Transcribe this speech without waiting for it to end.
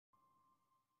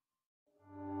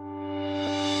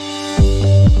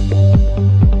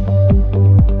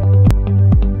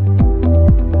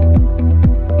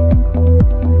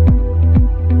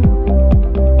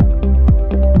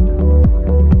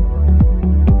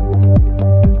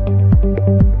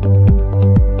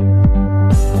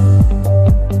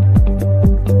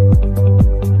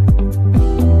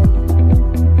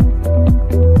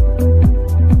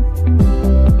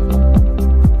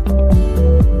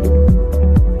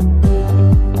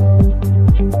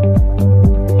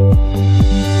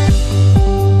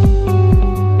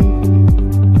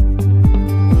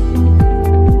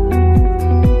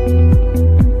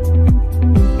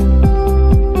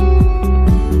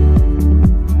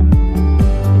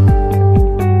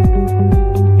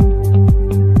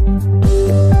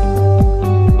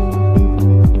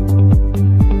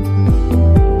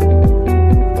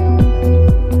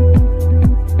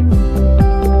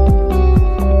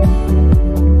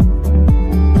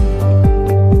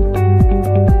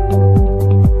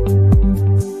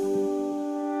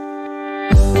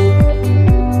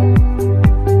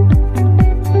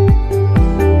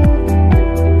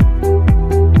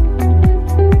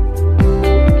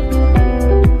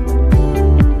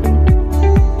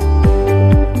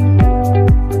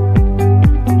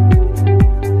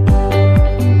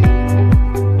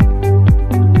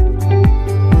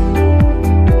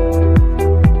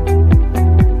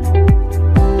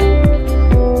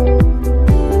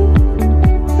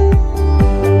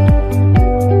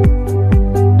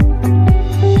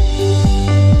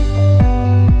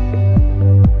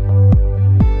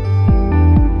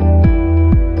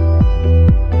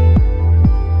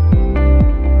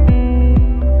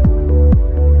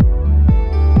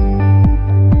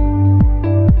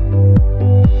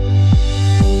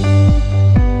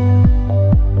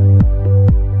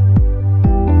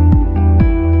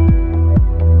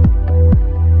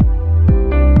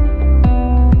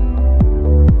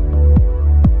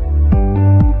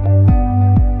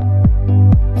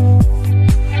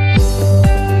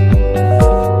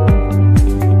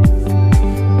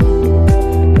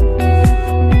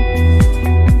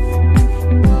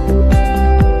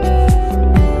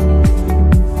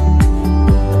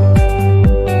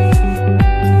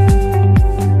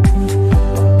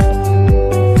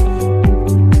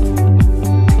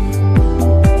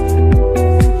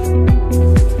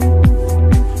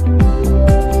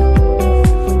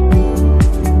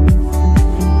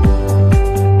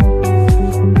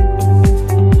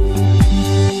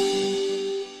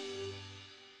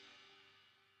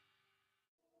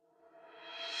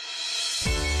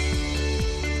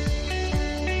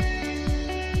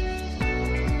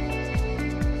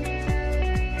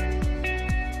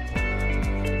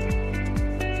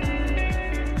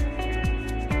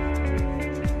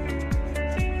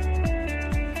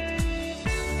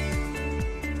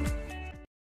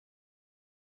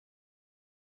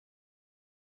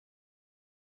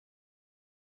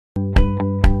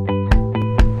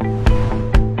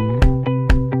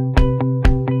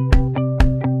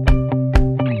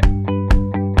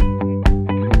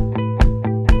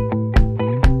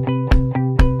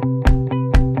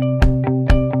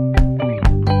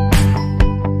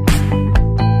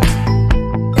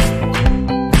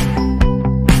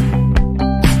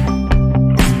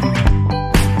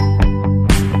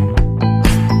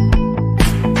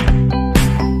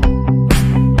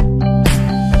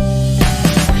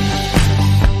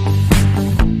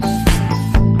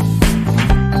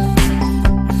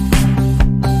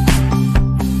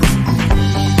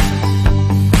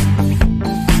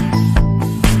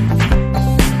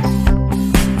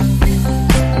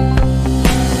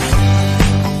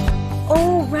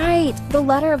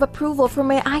letter of approval for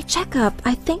my eye checkup.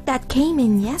 I think that came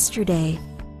in yesterday.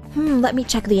 Let me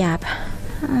check the app.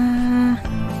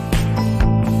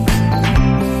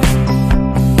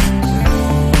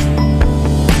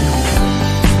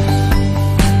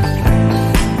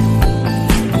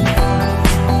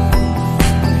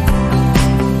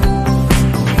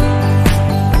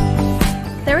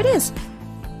 There it is.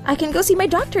 I can go see my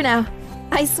doctor now.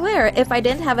 I swear, if I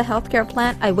didn't have a healthcare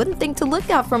plan, I wouldn't think to look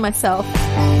out for myself.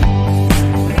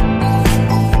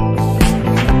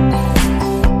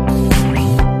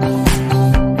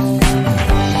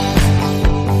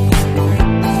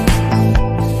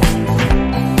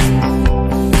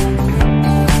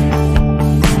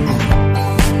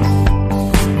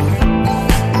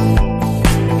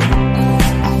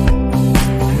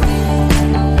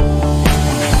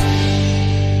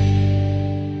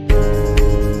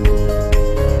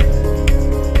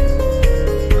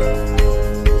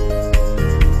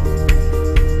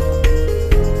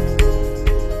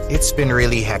 It's been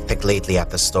really hectic lately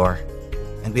at the store,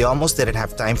 and we almost didn't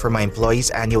have time for my employees'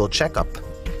 annual checkup.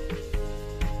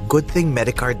 Good thing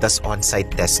MediCard does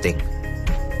on-site testing.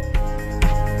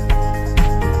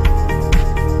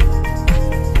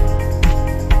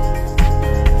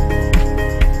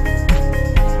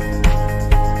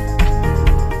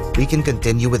 We can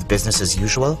continue with business as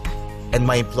usual, and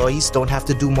my employees don't have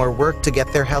to do more work to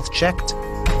get their health checked.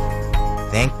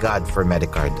 Thank God for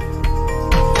MediCard.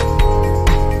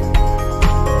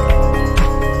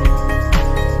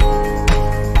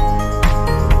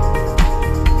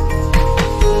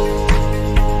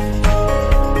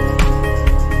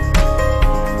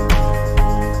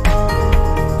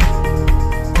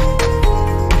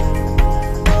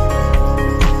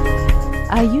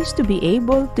 I used to be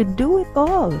able to do it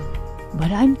all, but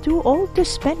I'm too old to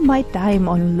spend my time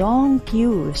on long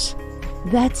queues.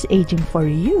 That's aging for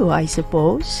you, I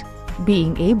suppose.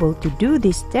 Being able to do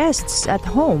these tests at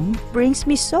home brings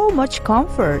me so much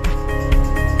comfort.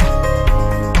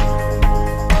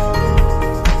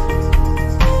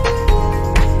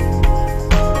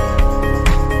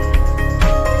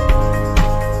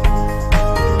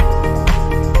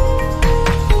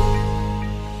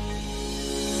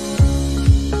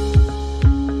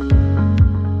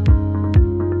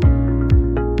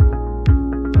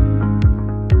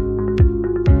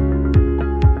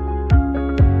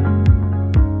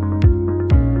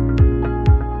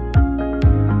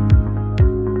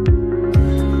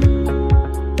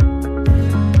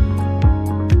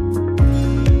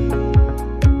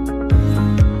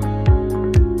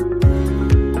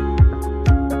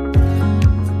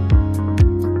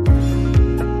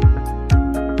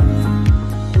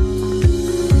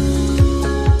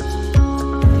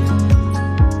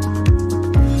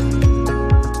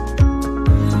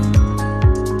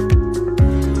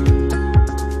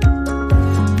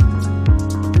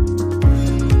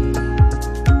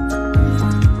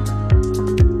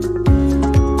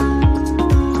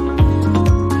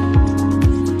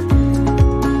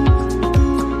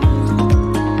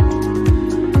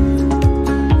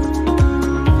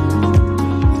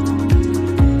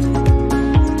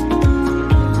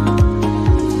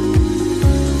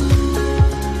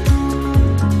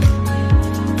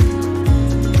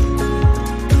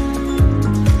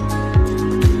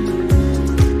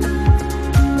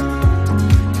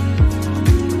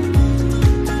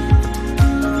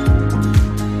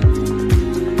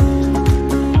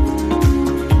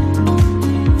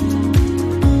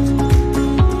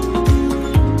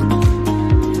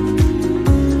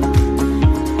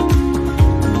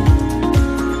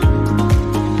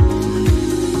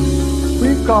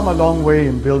 Come a long way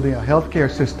in building a healthcare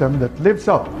system that lives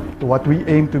up to what we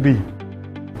aim to be,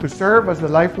 to serve as the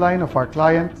lifeline of our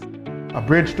clients, a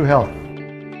bridge to health.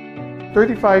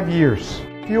 35 years,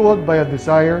 fueled by a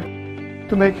desire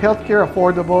to make healthcare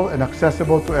affordable and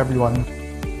accessible to everyone,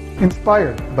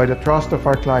 inspired by the trust of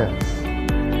our clients.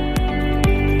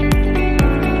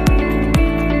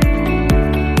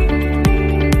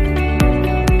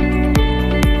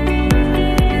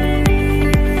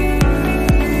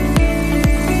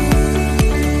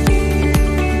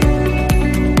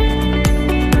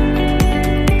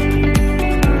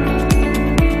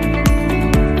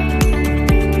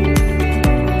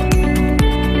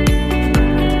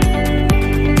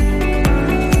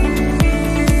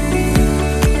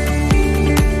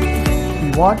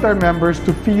 We want our members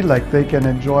to feel like they can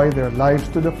enjoy their lives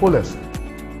to the fullest,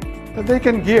 that they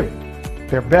can give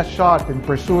their best shot in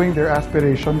pursuing their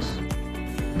aspirations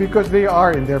because they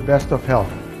are in their best of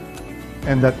health,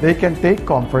 and that they can take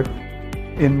comfort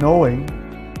in knowing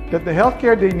that the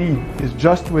healthcare they need is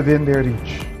just within their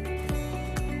reach.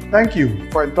 Thank you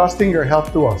for entrusting your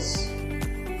health to us.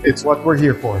 It's what we're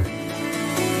here for.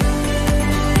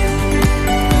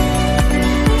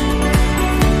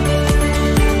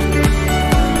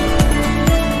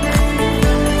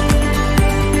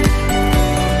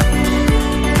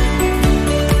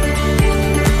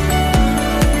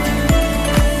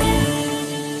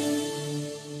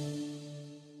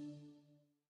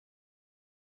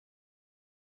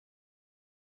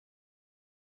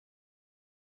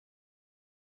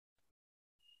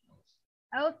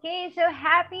 Okay, so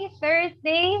happy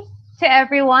Thursday to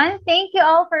everyone. Thank you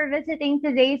all for visiting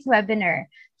today's webinar.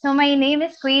 So my name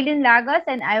is Quaylin Lagos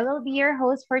and I will be your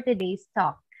host for today's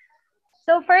talk.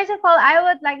 So first of all, I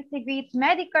would like to greet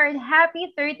MediCard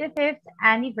happy 35th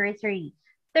anniversary.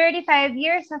 35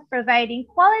 years of providing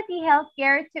quality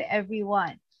healthcare to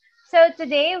everyone. So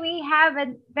today we have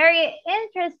a very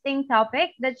interesting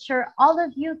topic that sure all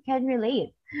of you can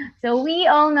relate. So we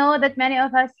all know that many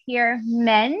of us here,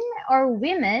 men or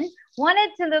women,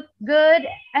 wanted to look good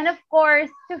and of course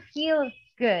to feel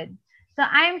good. So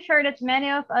I'm sure that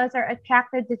many of us are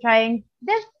attracted to trying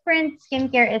different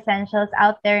skincare essentials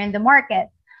out there in the market.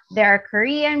 There are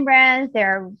Korean brands,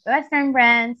 there are Western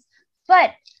brands,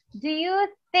 but do you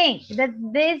think that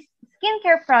these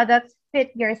skincare products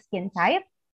fit your skin type?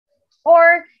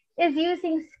 Or is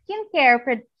using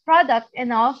skincare product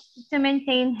enough to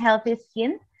maintain healthy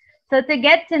skin? So to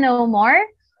get to know more,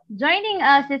 joining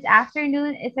us this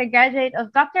afternoon is a graduate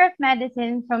of Doctor of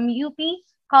Medicine from UP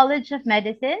College of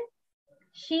Medicine.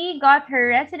 She got her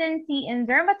residency in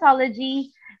dermatology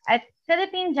at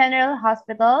Philippine General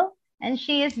Hospital, and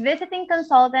she is visiting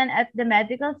consultant at the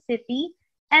Medical City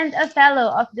and a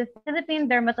fellow of the Philippine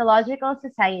Dermatological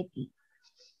Society.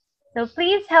 So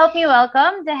please help me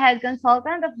welcome the head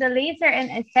consultant of the Laser and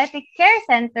Aesthetic Care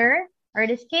Center, or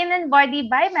the Skin and Body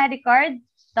by MediCard,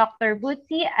 Dr.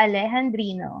 Butsi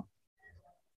Alejandrino.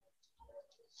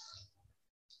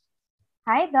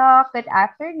 Hi, Doc. Good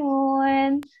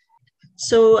afternoon.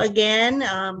 So again,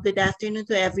 good afternoon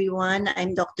to everyone.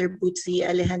 I'm Dr. Butsi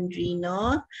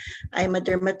Alejandrino. I'm a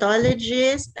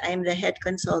dermatologist. I'm the head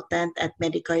consultant at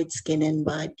MediCard Skin and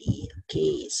Body.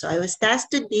 Okay, so I was tasked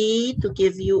today to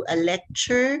give you a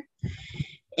lecture.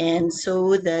 And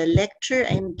so the lecture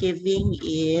I'm giving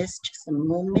is, just a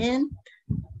moment.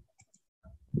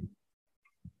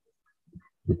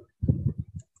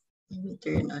 Let me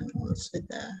turn on also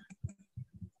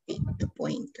the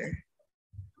pointer.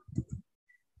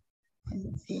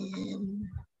 And then,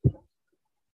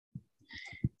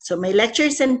 so my lecture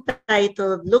is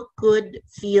entitled Look Good,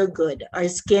 Feel Good, Our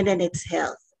Skin and Its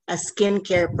Health, a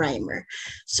Skincare Primer.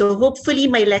 So hopefully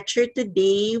my lecture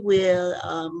today will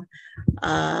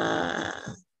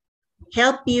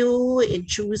help you in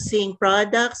choosing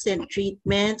products and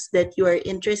treatments that you are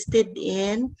interested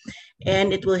in,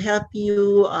 and it will help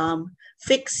you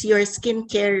fix your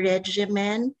skincare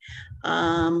regimen.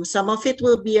 Some of it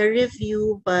will be a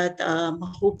review, but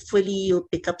hopefully you'll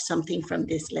pick up something from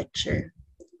this lecture.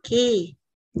 Okay.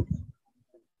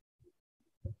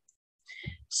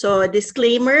 So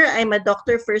disclaimer, I'm a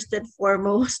doctor first and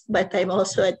foremost, but I'm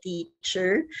also a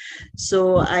teacher.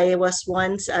 So I was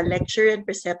once a lecturer and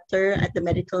preceptor at the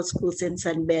medical schools in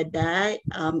San Beda,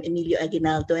 Emilio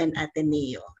Aguinaldo, and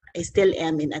Ateneo. I still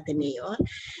am in Ateneo.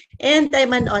 And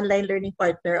I'm an online learning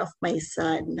partner of my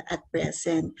son at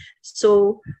present.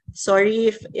 So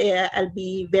sorry if I'll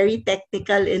be very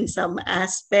technical in some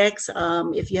aspects.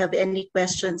 If you have any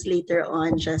questions later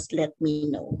on, just let me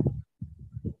know.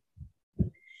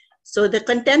 So the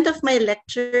content of my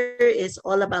lecture is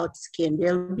all about skin.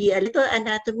 There will be a little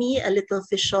anatomy, a little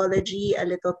physiology, a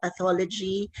little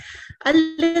pathology, a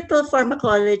little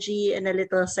pharmacology, and a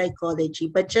little psychology,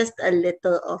 but just a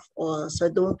little of all. So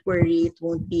don't worry, it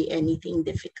won't be anything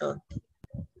difficult.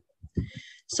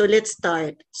 So let's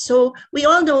start. So we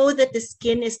all know that the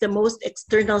skin is the most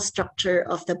external structure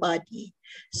of the body.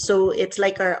 So it's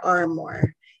like our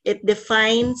armor. It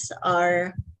defines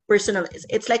our personal,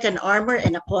 it's like an armor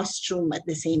and a costume at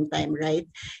the same time, right?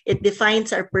 It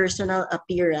defines our personal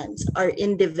appearance, our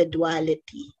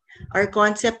individuality, our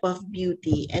concept of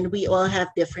beauty, and we all have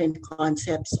different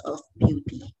concepts of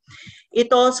beauty.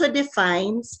 It also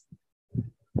defines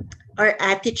our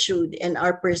attitude and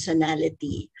our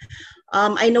personality.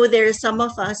 I know there are some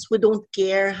of us who don't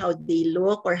care how they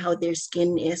look or how their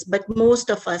skin is, but most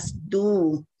of us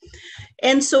do.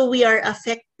 And so we are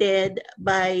affected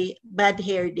by bad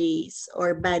hair days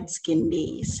or bad skin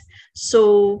days.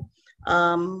 So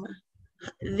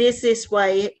this is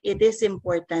why it is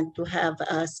important to have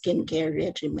a skincare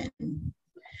regimen.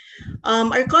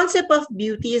 Our concept of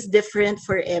beauty is different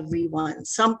for everyone.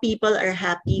 Some people are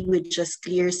happy with just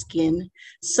clear skin.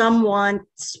 Some want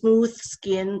smooth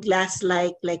skin,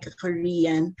 glass-like, like a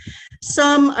Korean.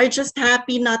 Some are just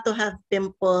happy not to have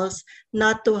pimples,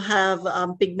 not to have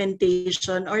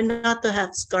pigmentation, or not to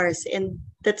have scars, and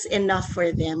that's enough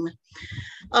for them.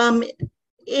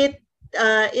 It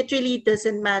really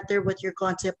doesn't matter what your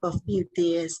concept of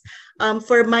beauty is.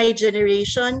 For my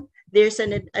generation, there's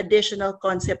an additional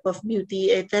concept of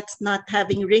beauty that's not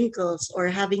having wrinkles or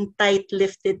having tight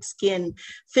lifted skin,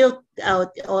 filled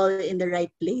out all in the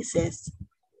right places.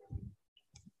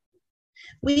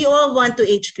 We all want to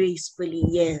age gracefully,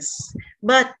 yes.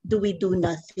 But do we do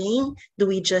nothing? Do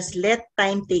we just let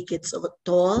time take its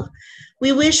toll?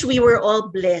 We wish we were all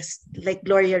blessed, like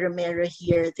Gloria Romero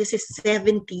here. This is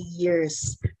 70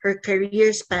 years. Her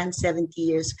career spans 70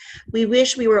 years. We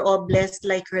wish we were all blessed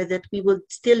like her, that we would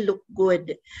still look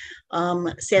good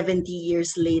 70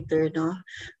 years later. No?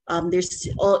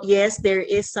 Yes, there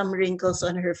is some wrinkles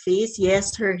on her face.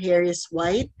 Yes, her hair is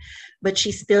white, but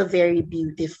she's still very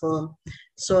beautiful.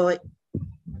 So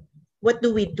what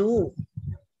do we do?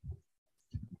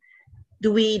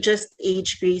 Do we just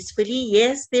age gracefully?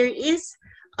 Yes, there is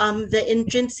the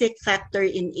intrinsic factor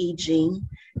in aging,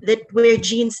 that where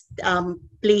genes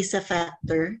plays a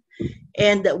factor.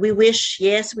 And we wish,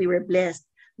 yes, we were blessed.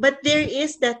 But there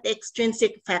is that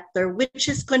extrinsic factor which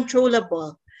is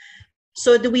controllable.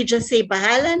 So do we just say,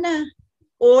 bahala na?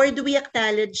 Or do we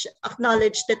acknowledge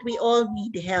that we all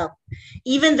need help?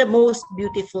 Even the most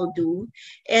beautiful do.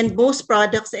 And most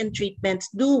products and treatments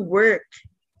do work.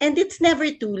 And it's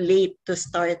never too late to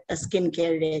start a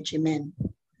skincare regimen.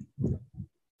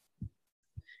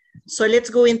 So let's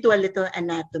go into a little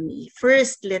anatomy.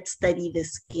 First, let's study the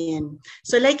skin.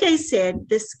 So like I said,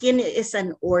 the skin is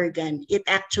an organ. It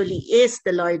actually is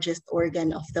the largest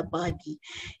organ of the body.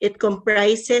 It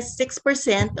comprises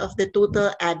 6% of the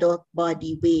total adult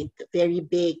body weight. Very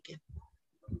big.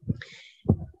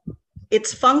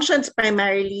 Its functions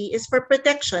primarily is for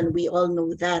protection. We all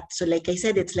know that. So like I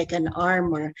said, it's like an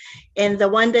armor. And the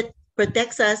one that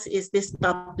protects us is this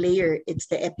top layer. It's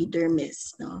the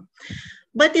epidermis. No?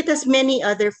 But it has many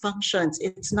other functions.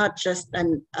 It's not just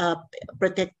a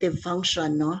protective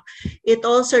function. No? It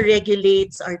also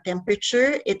regulates our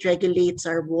temperature. It regulates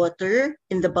our water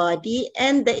in the body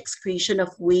and the excretion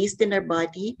of waste in our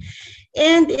body.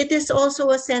 And it is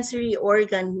also a sensory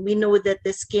organ. We know that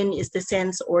the skin is the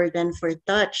sense organ for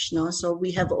touch. No? So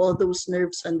we have all those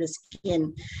nerves on the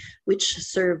skin which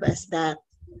serve as that.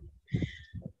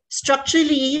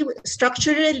 Structurally,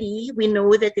 we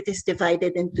know that it is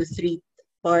divided into three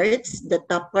parts. The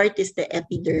top part is the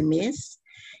epidermis,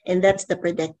 and that's the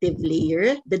protective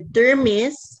layer. The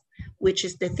dermis, which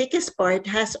is the thickest part,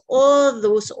 has all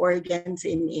those organs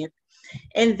in it.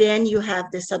 And then you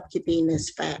have the subcutaneous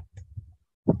fat.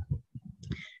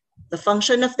 The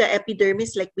function of the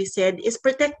epidermis, like we said, is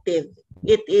protective.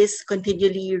 It is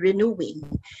continually renewing.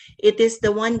 It is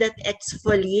the one that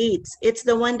exfoliates. It's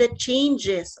the one that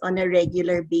changes on a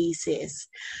regular basis.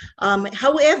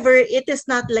 However, it is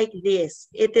not like this.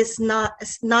 It is not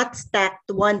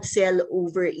stacked one cell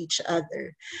over each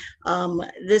other.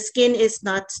 The skin is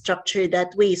not structured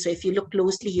that way. So if you look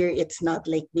closely here, it's not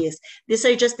like this. These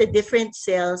are just the different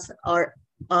cells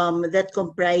that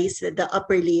comprise the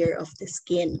upper layer of the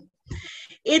skin.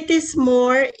 It is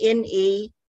more in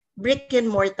a brick and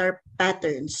mortar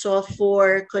pattern. So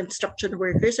for construction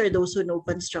workers or those who know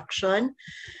construction,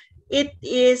 it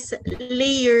is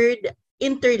layered,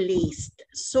 interlaced,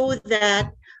 so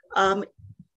that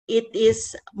it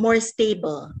is more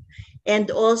stable, and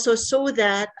also so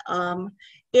that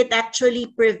it actually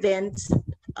prevents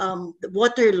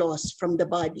water loss from the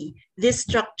body. This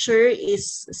structure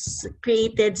is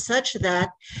created such that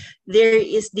there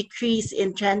is decrease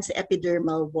in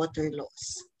transepidermal water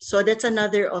loss. So that's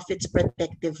another of its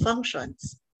protective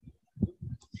functions.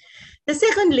 The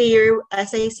second layer,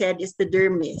 as I said, is the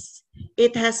dermis.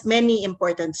 It has many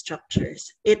important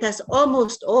structures. It has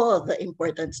almost all the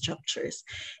important structures.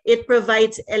 It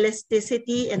provides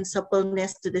elasticity and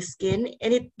suppleness to the skin,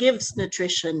 and it gives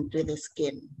nutrition to the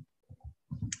skin.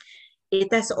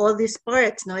 It has all these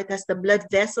parts. Now it has the blood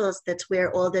vessels. That's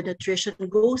where all the nutrition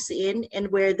goes in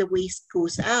and where the waste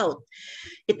goes out.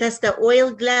 It has the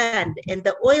oil gland, and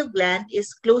the oil gland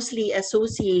is closely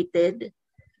associated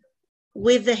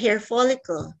with the hair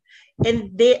follicle.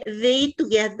 And they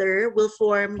together will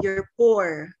form your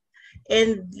pore.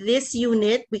 And this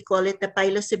unit, we call it the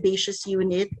pilosebaceous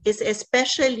unit, is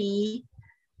especially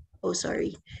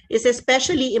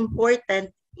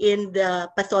important in the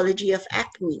pathology of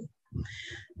acne.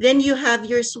 Then you have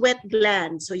your sweat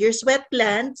glands. So your sweat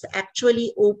glands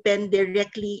actually open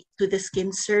directly to the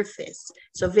skin surface.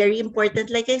 So very important,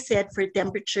 like I said, for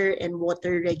temperature and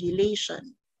water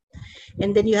regulation.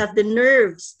 And then you have the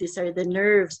nerves. These are the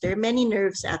nerves. There are many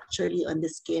nerves actually on the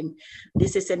skin.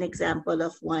 This is an example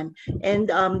of one. And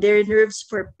there are nerves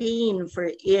for pain,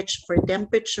 for itch, for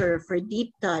temperature, for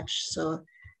deep touch. So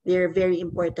they're very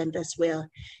important as well.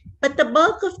 But the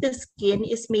bulk of the skin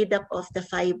is made up of the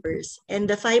fibers. And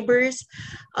the fibers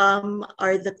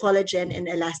are the collagen and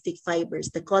elastic fibers.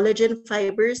 The collagen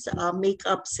fibers make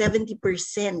up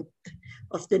 70%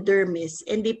 of the dermis,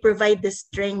 and they provide the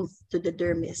strength to the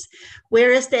dermis.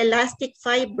 Whereas the elastic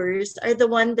fibers are the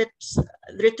one that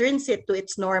returns it to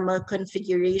its normal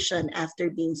configuration after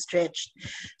being stretched.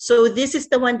 So this is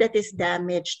the one that is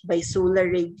damaged by solar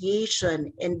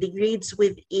radiation and degrades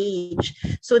with age,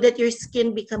 so that your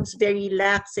skin becomes very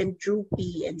lax and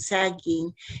droopy and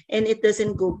sagging, and it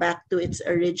doesn't go back to its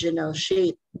original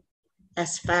shape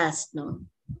as fast, no?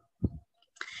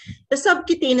 The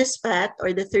subcutaneous fat,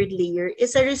 or the third layer,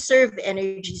 is a reserve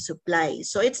energy supply.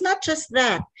 So it's not just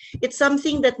that. It's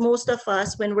something that most of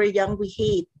us, when we're young, we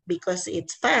hate because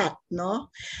it's fat, no?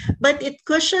 But it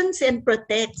cushions and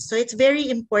protects, so it's very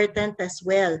important as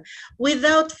well.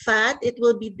 Without fat, it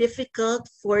will be difficult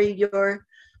for your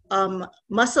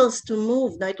muscles to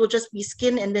move. Now it will just be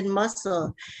skin and then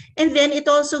muscle. And then it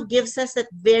also gives us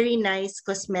that very nice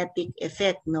cosmetic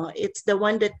effect. No, it's the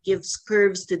one that gives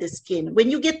curves to the skin. When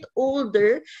you get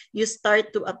older, you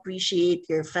start to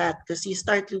appreciate your fat because you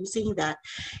start losing that.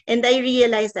 And I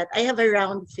realized that I have a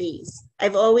round face.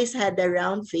 I've always had a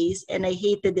round face and I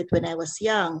hated it when I was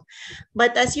young.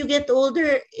 But as you get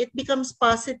older, it becomes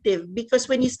positive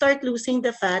because when you start losing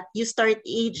the fat, you start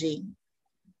aging.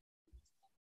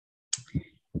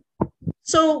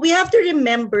 So we have to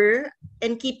remember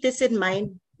and keep this in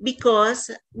mind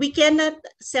because we cannot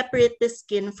separate the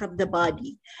skin from the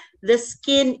body. The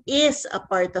skin is a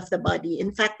part of the body.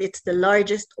 In fact, it's the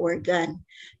largest organ.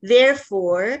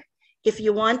 Therefore, if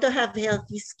you want to have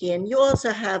healthy skin, you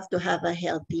also have to have a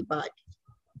healthy body.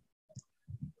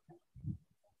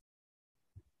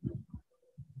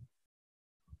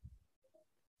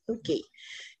 Okay.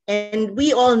 And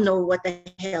we all know what a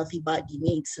healthy body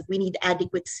needs. We need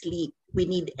adequate sleep. We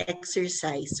need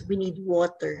exercise. We need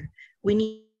water. We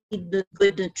need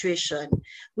good nutrition.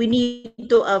 We need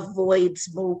to avoid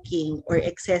smoking or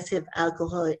excessive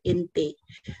alcohol intake.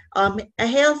 A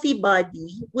healthy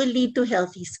body will lead to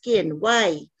healthy skin.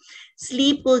 Why?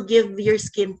 Sleep will give your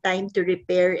skin time to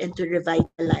repair and to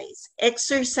revitalize.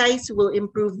 Exercise will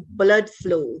improve blood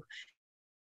flow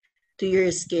to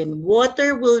your skin.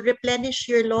 Water will replenish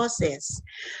your losses.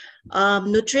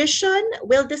 Nutrition,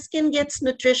 well, the skin gets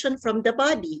nutrition from the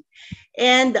body.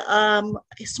 And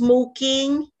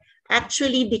smoking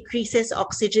actually decreases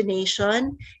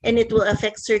oxygenation and it will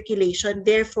affect circulation.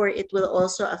 Therefore, it will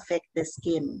also affect the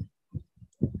skin.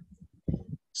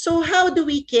 So how do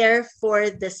we care for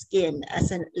the skin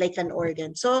as like an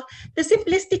organ? So the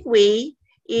simplistic way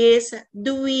is,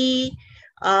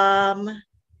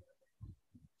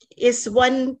 is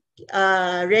one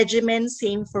regimen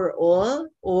same for all,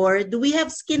 or do we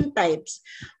have skin types?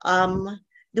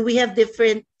 Do we have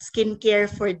different skincare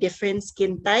for different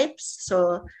skin types?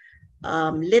 So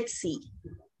let's see.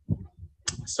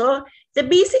 So the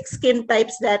basic skin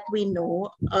types that we know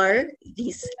are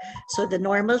these. So the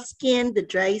normal skin, the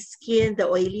dry skin, the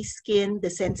oily skin, the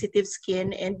sensitive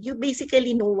skin, and you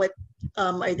basically know what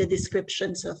are the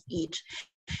descriptions of each.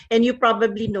 And you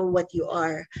probably know what you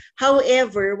are.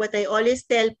 However, what I always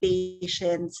tell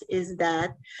patients is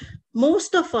that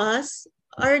most of us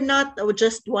are not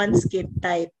just one skin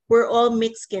type. We're all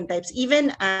mixed skin types.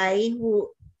 Even I, who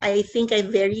I think I'm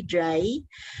very dry,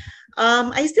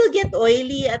 I still get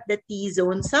oily at the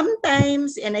T-zone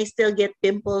sometimes, and I still get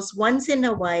pimples once in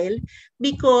a while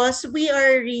because we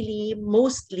are really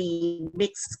mostly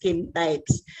mixed skin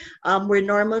types. We're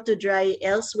normal to dry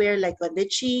elsewhere, like on the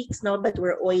cheeks, no, but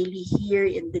we're oily here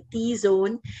in the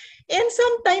T-zone. And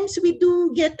sometimes we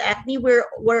do get acne.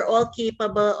 We're all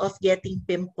capable of getting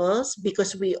pimples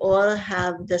because we all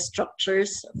have the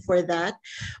structures for that.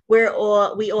 We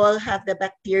all have the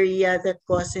bacteria that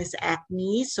causes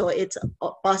acne. So it's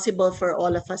possible for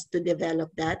all of us to develop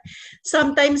that.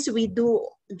 Sometimes we do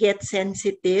get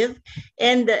sensitive,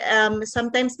 and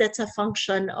sometimes that's a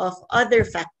function of other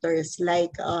factors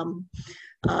like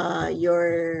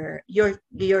your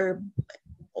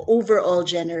overall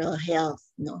general health,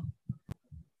 no?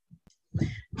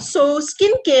 So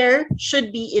skincare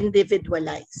should be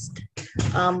individualized.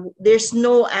 There's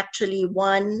no actually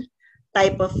one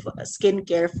type of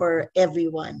skincare for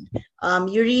everyone.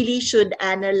 You really should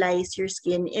analyze your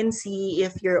skin and see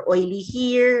if you're oily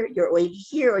here,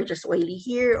 or just oily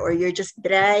here, or you're just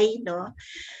dry, no?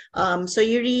 So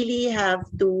you really have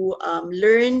to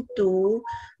learn to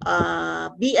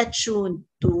be attuned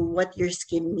to what your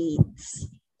skin needs.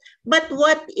 But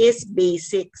what is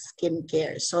basic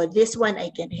skincare? So this one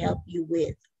I can help you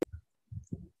with.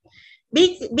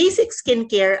 Basic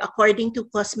skincare according to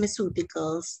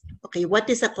cosmeceuticals. Okay, what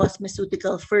is a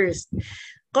cosmeceutical first?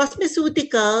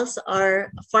 Cosmeceuticals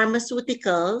are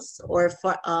pharmaceuticals or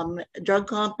drug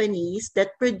companies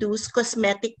that produce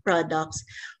cosmetic products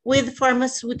with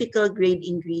pharmaceutical grade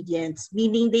ingredients,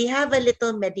 meaning they have a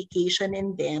little medication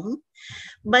in them,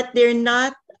 but they're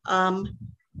not,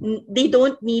 they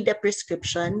don't need a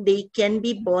prescription. They can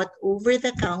be bought over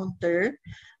the counter,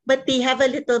 but they have a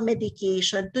little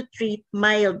medication to treat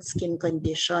mild skin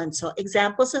conditions. So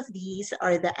examples of these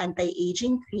are the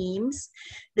anti-aging creams,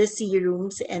 the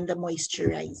serums, and the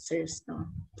moisturizers. No?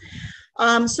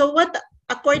 So what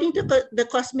according to the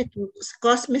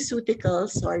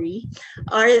cosmeceuticals, are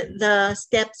the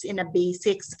steps in a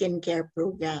basic skincare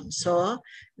program. So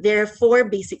there are 4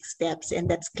 basic steps, and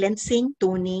that's cleansing,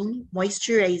 toning,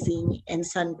 moisturizing, and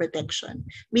sun protection.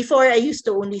 Before, I used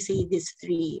to only say these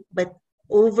 3, but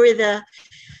over the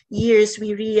years,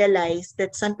 we realized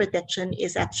that sun protection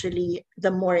is actually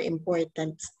the more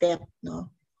important step, no?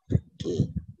 Okay.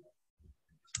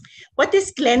 What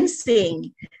is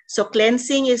cleansing? So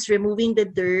cleansing is removing the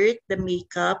dirt, the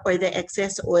makeup, or the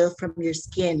excess oil from your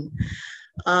skin.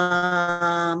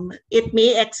 It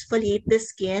may exfoliate the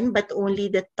skin, but only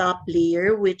the top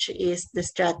layer, which is the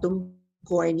stratum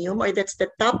corneum, or that's the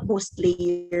topmost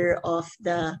layer of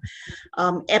the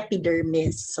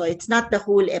epidermis. So it's not the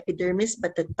whole epidermis,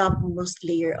 but the topmost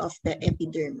layer of the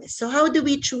epidermis. So how do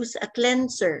we choose a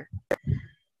cleanser?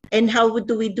 And how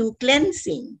do we do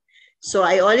cleansing? So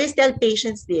I always tell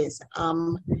patients this.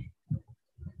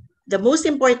 The most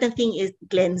important thing is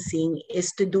cleansing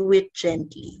is to do it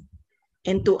gently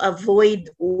and to avoid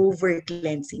over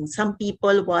cleansing. Some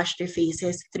people wash their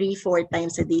faces 3-4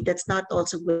 times a day. That's not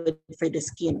also good for the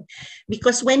skin,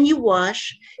 because when you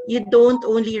wash, you don't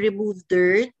only remove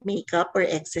dirt, makeup, or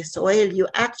excess oil. You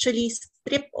actually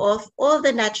strip off all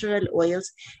the natural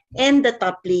oils and the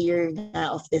top layer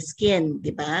of the skin,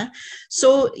 diba?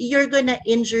 So you're gonna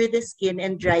injure the skin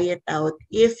and dry it out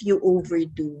if you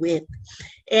overdo it.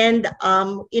 And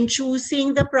in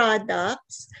choosing the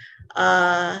products,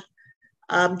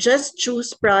 just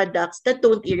choose products that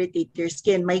don't irritate your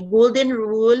skin. My golden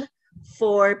rule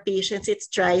for patients, it's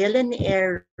trial and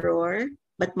error,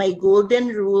 but my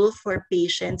golden rule for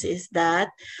patients is that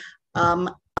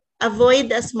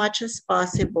avoid as much as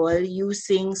possible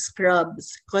using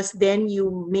scrubs, because then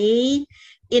you may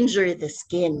injure the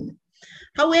skin.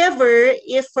 However,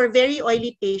 if for very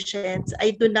oily patients,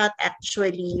 I do not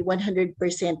actually 100%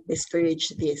 discourage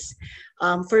this.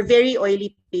 For very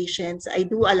oily patients, I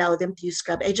do allow them to use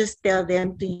scrub. I just tell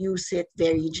them to use it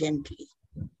very gently.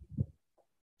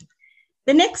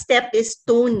 The next step is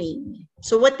toning.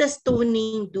 So what does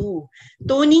toning do?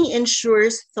 Toning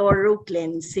ensures thorough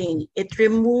cleansing. It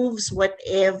removes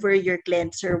whatever your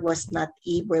cleanser was not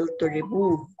able to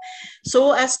remove,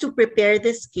 so as to prepare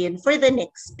the skin for the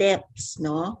next steps,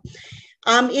 no?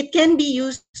 It can be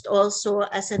used also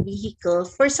as a vehicle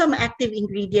for some active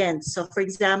ingredients. So for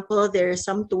example, there are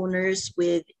some toners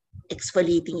with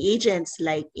exfoliating agents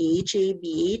like AHA,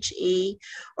 BHA,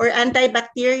 or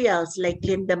antibacterials like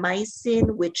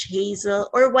clindamycin, witch hazel,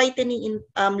 or lightening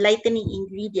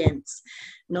ingredients.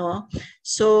 No,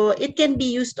 so it can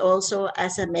be used also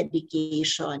as a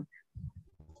medication.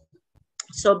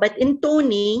 So, but in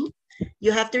toning,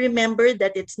 you have to remember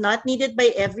that it's not needed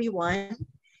by everyone.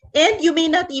 And you may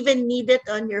not even need it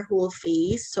on your whole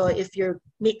face. So if you're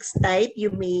mixed type, you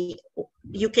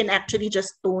can actually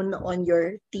just tone on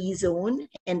your T-zone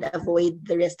and avoid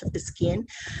the rest of the skin.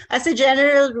 As a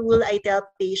general rule, I tell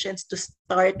patients to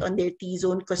start on their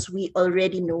T-zone because we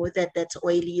already know that that's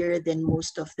oilier than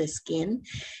most of the skin.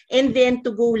 And then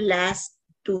to go last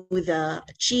to the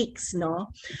cheeks, no?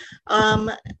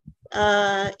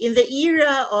 In the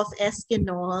era of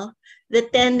Eskinol, the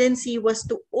tendency was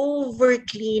to over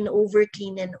clean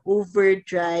and over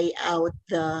dry out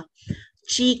the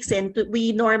cheeks, and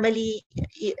we normally,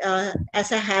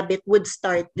 as a habit, would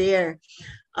start there.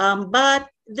 But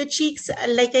the cheeks,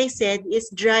 like I said, is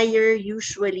drier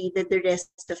usually than the rest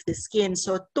of the skin.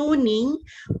 So toning,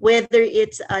 whether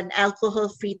it's an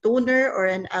alcohol-free toner or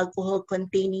an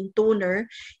alcohol-containing toner,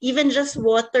 even just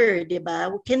water,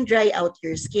 diba, can dry out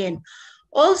your skin.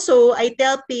 Also, I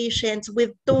tell patients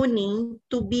with toning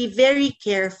to be very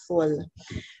careful,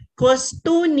 because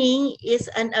toning is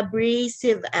an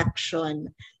abrasive action.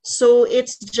 So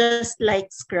it's just like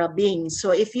scrubbing.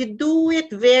 So if you do it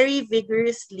very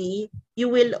vigorously, you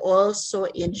will also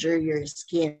injure your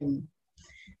skin.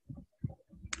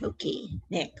 Okay,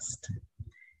 next.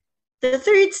 The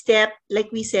third step,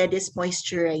 like we said, is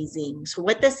moisturizing. So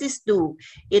what does this do?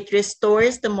 It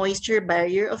restores the moisture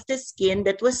barrier of the skin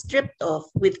that was stripped off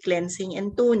with cleansing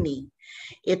and toning.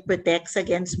 It protects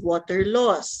against water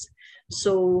loss.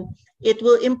 So it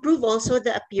will improve also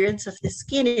the appearance of the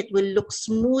skin. It will look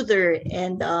smoother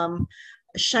and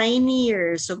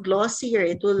shinier, so glossier.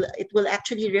 It will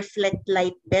actually reflect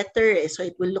light better, so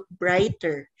it will look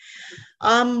brighter.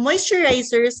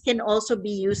 Moisturizers can also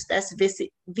be used as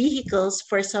vehicles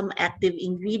for some active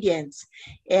ingredients.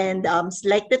 And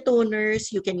like the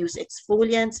toners, you can use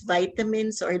exfoliants,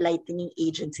 vitamins, or lightening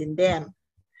agents in them.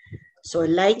 So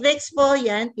like the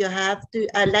exfoliant, you have to,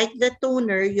 like the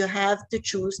toner, you have to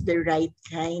choose the right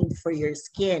kind for your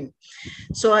skin.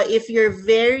 So if you're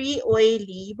very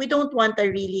oily, we don't want a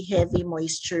really heavy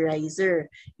moisturizer.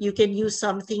 You can use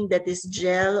something that is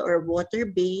gel or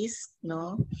water-based,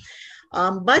 no?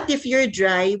 But if you're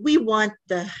dry, we want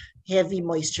the heavy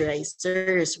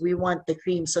moisturizers. We want the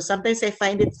cream. So sometimes I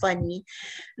find it funny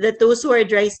that those who are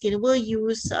dry skin will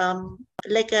use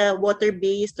like a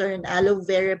water-based or an aloe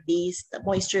vera-based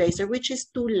moisturizer, which is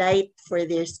too light for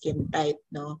their skin type,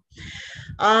 no?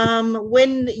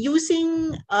 When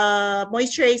using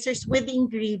moisturizers with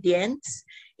ingredients,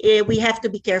 we have to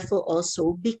be careful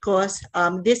also because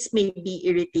this may be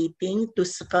irritating to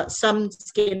some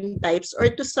skin types or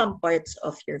to some parts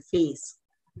of your face.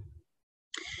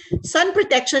 Sun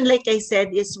protection, like I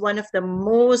said, is one of the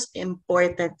most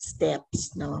important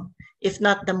steps, no? If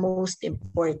not the most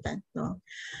important, no?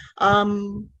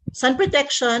 Sun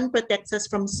protection protects us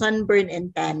from sunburn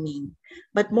and tanning,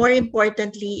 but more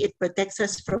importantly, it protects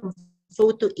us from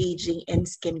photoaging and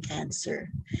skin cancer.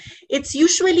 It's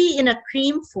usually in a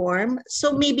cream form,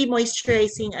 so maybe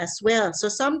moisturizing as well. So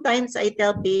sometimes I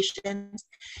tell patients,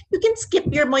 you can skip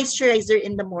your moisturizer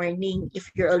in the morning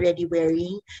if you're already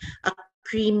wearing a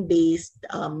cream-based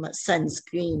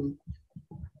sunscreen.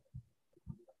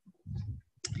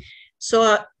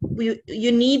 So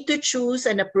you need to choose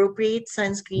an appropriate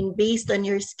sunscreen based on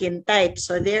your skin type.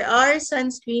 So there are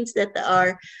sunscreens that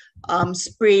are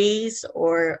sprays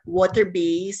or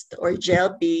water-based or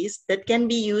gel-based that can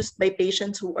be used by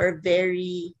patients who are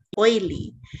very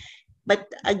oily. But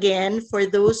again, for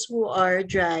those who are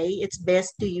dry, it's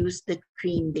best to use the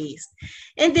cream-based.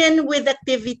 And then with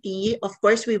activity, of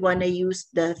course, we want to use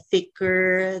the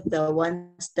thicker, the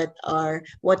ones that are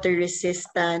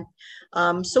water-resistant,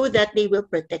 so that they will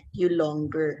protect you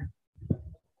longer.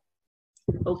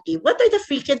 Okay, what are the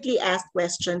frequently asked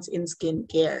questions in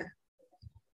skincare?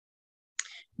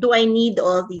 Do I need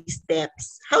all these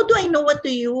steps? How do I know what to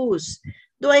use?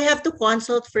 Do I have to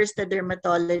consult first a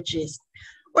dermatologist?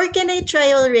 Or can I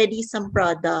try already some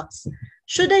products?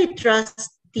 Should I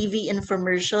trust TV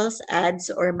infomercials, ads,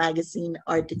 or magazine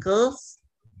articles?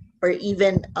 Or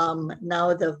even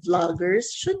now the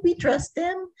vloggers, should we trust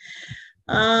them?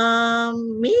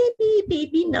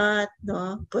 Maybe not,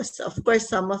 no? Because of course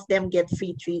some of them get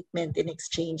free treatment in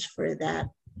exchange for that.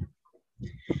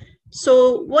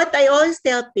 So what I always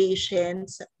tell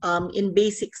patients in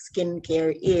basic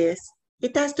skincare is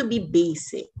it has to be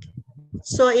basic.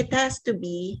 So it has to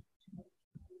be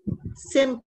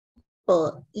simple,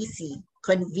 easy,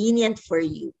 convenient for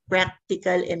you,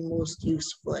 practical, and most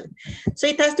useful. So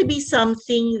it has to be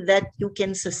something that you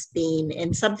can sustain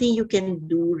and something you can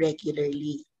do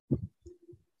regularly.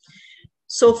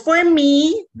 So for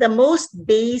me, the most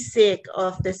basic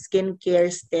of the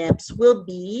skincare steps will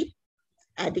be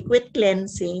adequate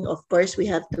cleansing. Of course, we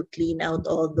have to clean out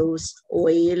all those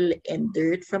oil and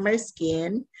dirt from our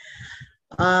skin.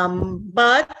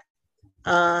 But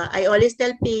I always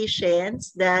tell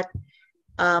patients that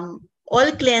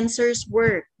all cleansers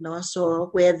work, no? So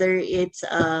whether it's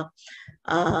a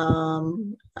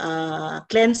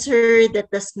cleanser that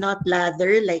does not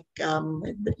lather, like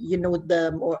you know,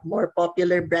 the more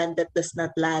popular brand that does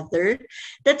not lather,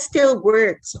 that still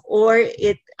works. Or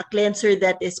a cleanser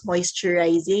that is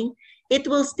moisturizing, it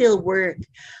will still work.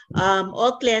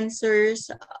 All cleansers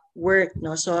work,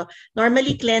 no? So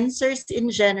normally cleansers in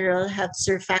general have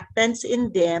surfactants in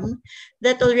them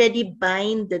that already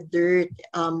bind the dirt,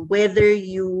 whether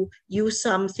you use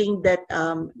something that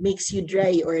makes you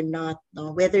dry or not,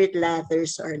 no? Whether it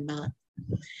lathers or not.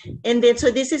 And then,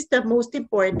 so this is the most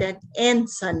important, and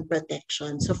sun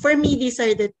protection. So for me, these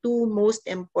are the two most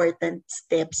important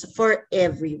steps for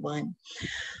everyone.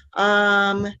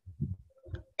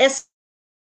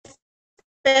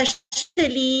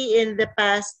 Especially in the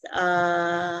past,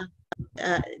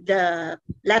 the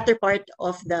latter part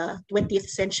of the 20th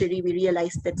century, we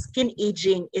realized that skin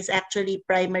aging is actually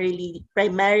primarily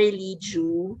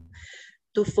due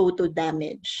to photo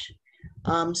damage.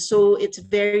 So it's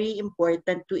very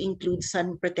important to include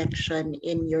sun protection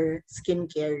in your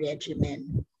skincare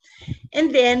regimen. And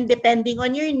then, depending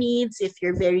on your needs, if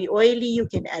you're very oily, you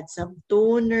can add some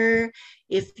toner.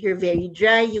 If you're very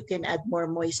dry, you can add more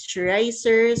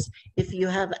moisturizers. If you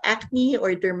have acne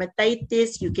or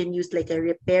dermatitis, you can use like a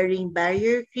repairing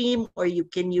barrier cream, or you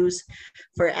can use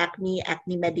for acne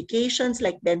medications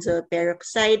like benzoyl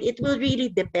peroxide. It will really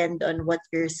depend on what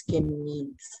your skin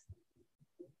needs.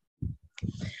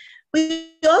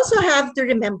 We also have to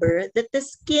remember that the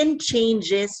skin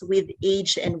changes with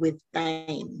age and with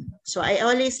time. So I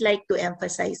always like to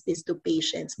emphasize this to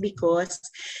patients because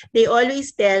they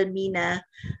always tell me na,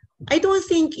 I don't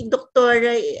think,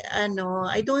 Doktora,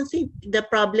 I don't think the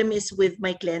problem is with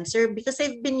my cleanser because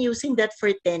I've been using that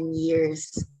for 10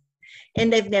 years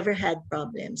and I've never had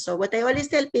problems. So what I always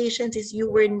tell patients is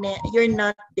you're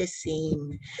not the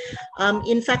same.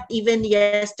 In fact, even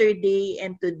yesterday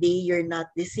and today, you're not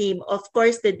the same. Of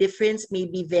course, the difference may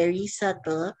be very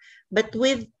subtle, but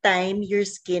with time, your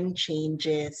skin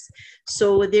changes.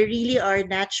 So there really are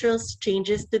natural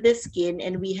changes to the skin,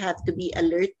 and we have to be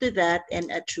alert to that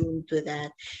and attuned to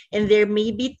that. And there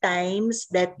may be times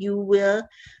that you will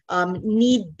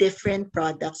need different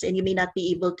products, and you may not be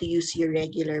able to use your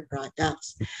regular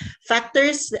products.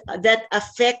 Factors that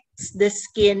affects the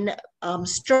skin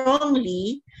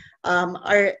strongly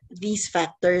are these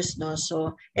factors, no?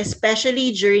 So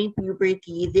especially during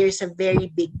puberty, there's a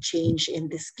very big change in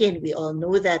the skin. We all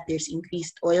know that there's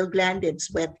increased oil gland and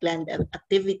sweat gland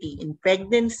activity. In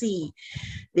pregnancy,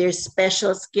 there's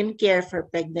special skincare for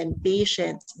pregnant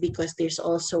patients because there's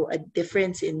also a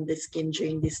difference in the skin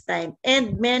during this time.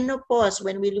 And menopause,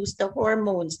 when we lose the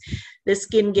hormones, the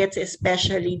skin gets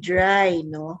especially dry,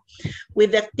 no?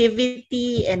 With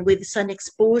activity and with sun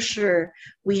exposure,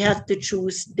 we have to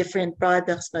choose different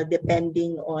products, no,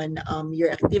 depending on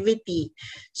your activity.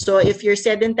 So if you're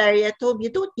sedentary at home, you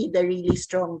don't need a really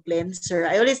strong cleanser.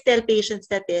 I always tell patients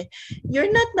that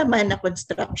you're not naman a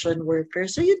construction worker,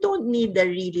 so you don't need a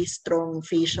really strong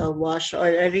facial wash or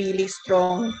a really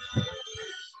strong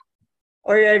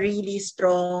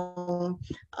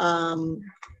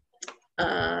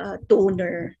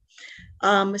toner.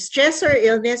 Stress or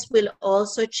illness will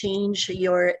also change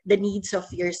the needs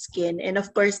of your skin. And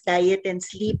of course, diet and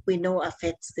sleep, we know,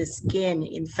 affects the skin.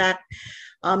 In fact,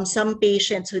 some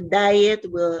patients who diet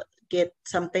will get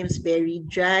sometimes very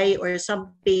dry, or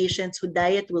some patients who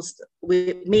diet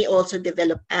may also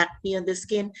develop acne on the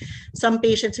skin. Some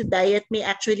patients who diet may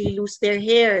actually lose their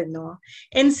hair, no?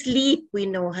 And sleep, we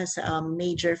know, has a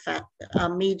major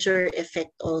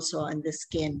effect also on the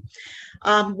skin.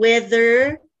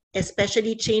 Weather,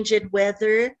 especially change in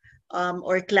weather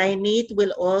or climate,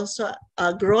 will also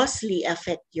grossly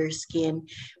affect your skin,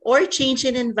 or change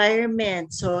in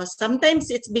environment. So sometimes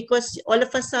it's because all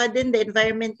of a sudden the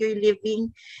environment you're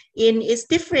living in is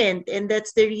different, and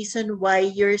that's the reason why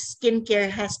your skincare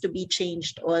has to be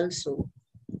changed also.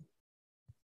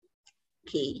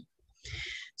 Okay.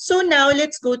 So now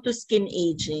let's go to skin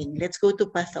aging. Let's go to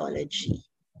pathology.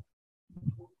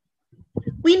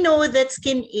 We know that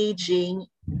skin aging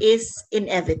is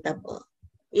inevitable.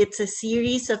 It's a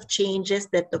series of changes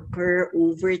that occur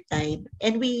over time,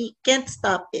 and we can't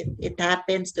stop it. It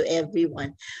happens to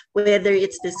everyone, whether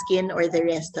it's the skin or the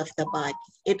rest of the body.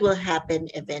 It will happen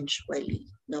eventually,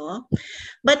 no?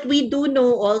 But we do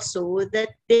know also that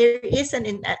there is an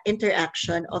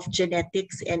interaction of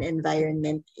genetics and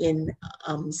environment in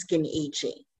skin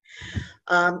aging.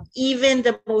 Even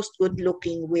the most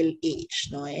good-looking will age,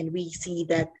 no? And we see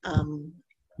that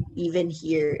even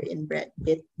here in Brad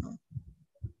Pitt, no?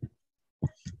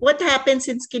 What happens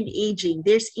in skin aging?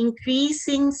 There's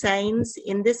increasing signs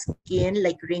in the skin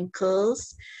like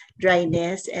wrinkles,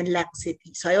 dryness, and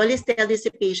laxity. So I always tell this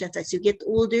to patients, as you get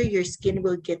older, your skin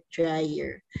will get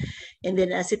drier. And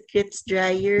then as it gets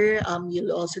drier,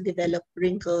 you'll also develop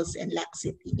wrinkles and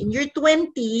laxity. In your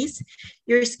 20s,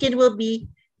 your skin will be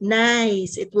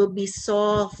nice. It will be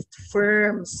soft,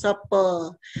 firm,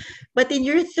 supple. But in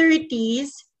your 30s,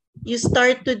 you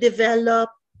start to develop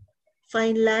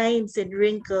fine lines and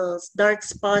wrinkles, dark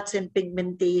spots and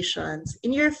pigmentations.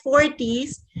 In your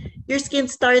 40s, your skin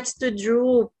starts to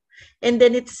droop, and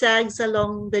then it sags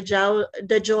along the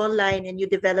jawline, and you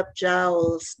develop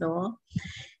jowls, no?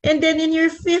 And then in your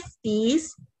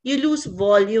 50s, you lose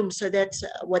volume. So that's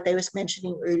what I was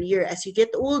mentioning earlier. As you get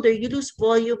older, you lose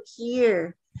volume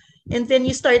here. And then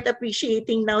you start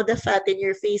appreciating now the fat in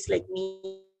your face like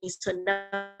me. So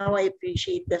now I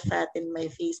appreciate the fat in my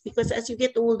face, because as you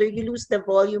get older, you lose the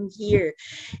volume here.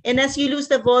 And as you lose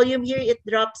the volume here, it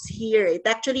drops here. It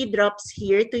actually drops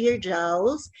here to your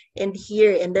jowls and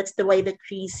here. And that's why the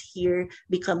crease here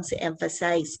becomes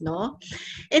emphasized, no?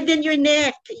 And then your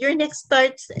neck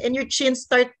starts, and your chin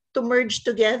start to merge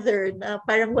together. Na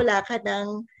parang wala ka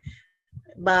ng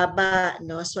baba,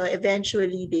 no? So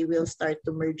eventually they will start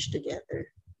to merge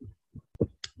together.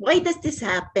 Why does this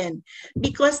happen?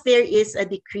 Because there is a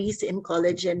decrease in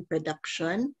collagen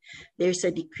production. There's a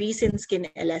decrease in skin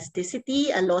elasticity,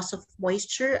 a loss of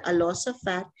moisture, a loss of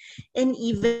fat, and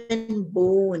even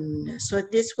bone. So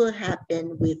this will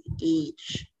happen with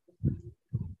age.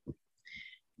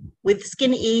 With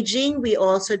skin aging, we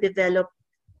also develop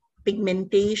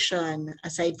pigmentation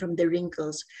aside from the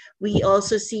wrinkles. We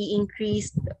also see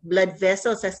increased blood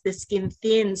vessels as the skin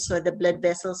thins, so the blood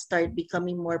vessels start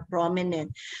becoming more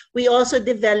prominent. We also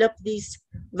develop these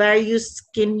various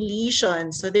skin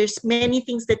lesions. So there's many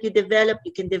things that you develop.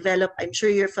 You can develop, I'm sure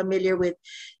you're familiar with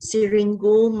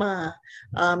syringoma.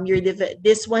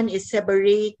 This one is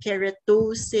seborrheic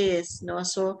keratosis. No?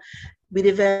 So we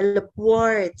develop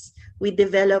warts, we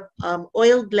develop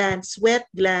oil glands, sweat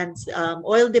glands,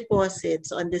 oil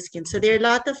deposits on the skin. So there are a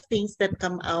lot of things that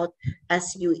come out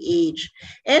as you age.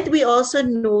 And we also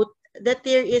note that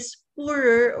there is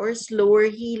poorer or slower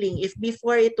healing. If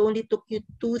before it only took you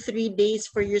 2-3 days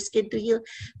for your skin to heal,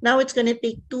 now it's going to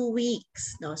take 2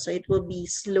 weeks. No? So it will be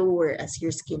slower as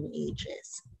your skin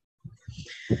ages.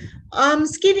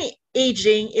 Skin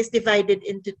aging is divided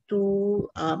into two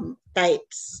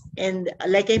types. And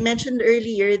like I mentioned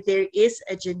earlier, there is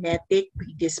a genetic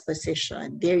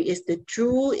predisposition. There is the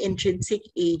true intrinsic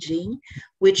aging,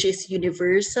 which is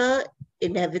universal,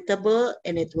 inevitable,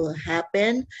 and it will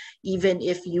happen. Even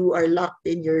if you are locked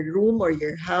in your room or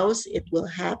your house, it will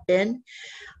happen.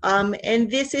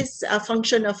 And this is a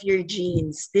function of your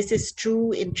genes. This is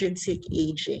true intrinsic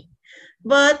aging.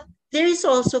 But there is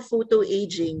also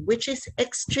photoaging, which is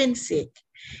extrinsic,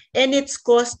 and it's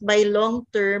caused by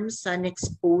long-term sun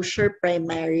exposure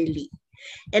primarily.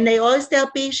 And I always tell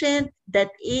patients that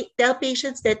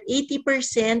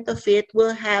 80% of it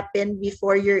will happen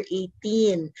before you're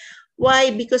 18.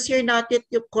 Why? Because you're not yet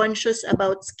conscious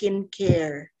about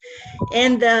skincare.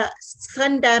 And the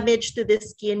sun damage to the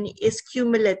skin is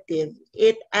cumulative.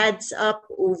 It adds up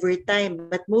over time,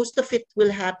 but most of it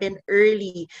will happen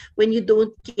early when you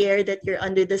don't care that you're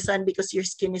under the sun because your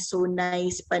skin is so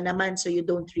nice pa naman, so you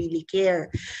don't really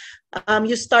care.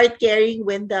 You start caring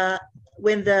when the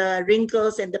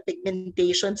wrinkles and the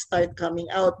pigmentation start coming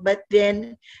out, but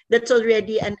then that's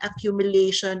already an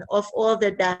accumulation of all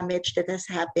the damage that has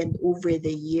happened over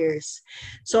the years.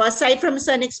 So aside from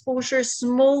sun exposure,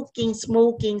 smoking,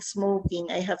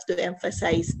 I have to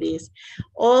emphasize this,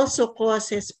 also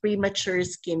causes premature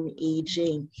skin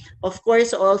aging. Of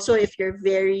course, also if you're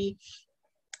very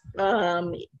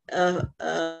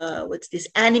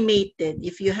animated,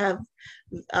 if you have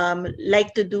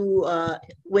like to do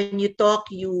when you talk,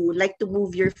 you like to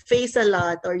move your face a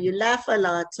lot or you laugh a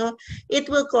lot, so it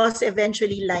will cause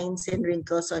eventually lines and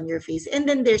wrinkles on your face. And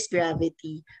then there's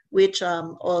gravity, which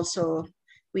also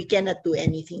we cannot do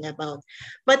anything about.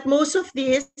 But most of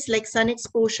this, like sun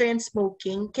exposure and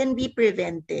smoking, can be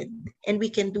prevented, and we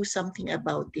can do something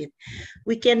about it.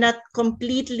 We cannot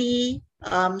completely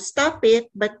stop it,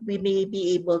 but we may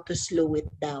be able to slow it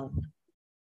down.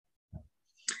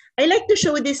 I like to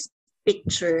show this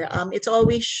picture. It's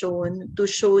always shown to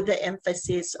show the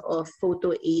emphasis of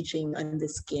photoaging on the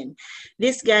skin.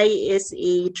 This guy is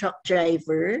a truck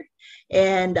driver,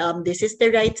 and this is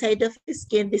the right side of his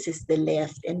skin, this is the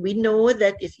left. And we know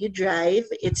that if you drive,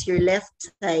 it's your left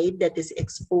side that is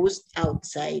exposed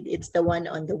outside. It's the one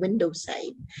on the window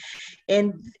side.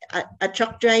 And a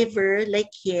truck driver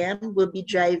like him will be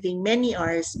driving many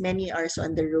hours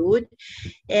on the road.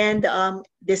 And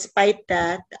despite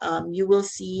that, you will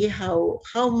see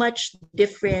how much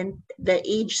different the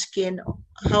age skin,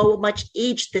 how much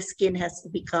age the skin has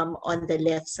become on the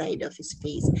left side of his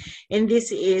face. And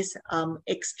this is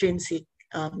extrinsic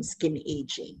skin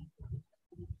aging.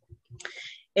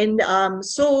 And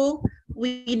so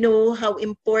we know how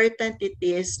important it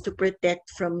is to protect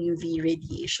from UV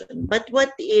radiation. But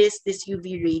what is this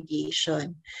UV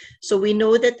radiation? So we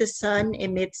know that the sun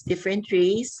emits different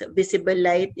rays. Visible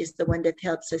light is the one that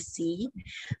helps us see.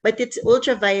 But it's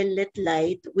ultraviolet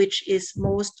light, which is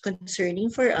most concerning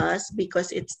for us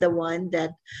because it's the one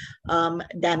that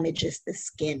damages the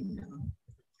skin.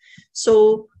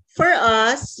 So for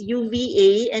us,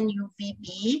 UVA and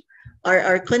UVB are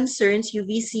our concerns.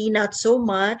 UVC not so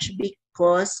much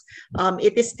because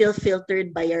it is still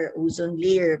filtered by our ozone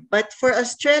layer. But for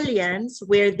Australians,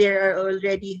 where there are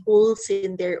already holes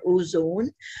in their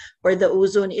ozone, or the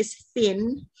ozone is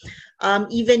thin,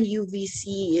 even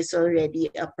UVC is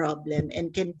already a problem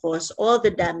and can cause all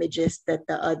the damages that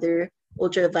the other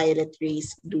ultraviolet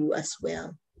rays do as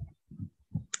well.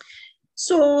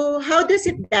 So how does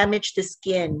it damage the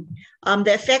skin?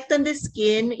 The effect on the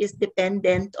skin is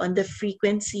dependent on the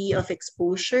frequency of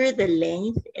exposure, the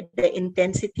length, the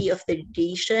intensity of the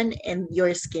radiation, and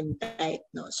your skin type.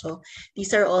 No? So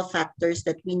these are all factors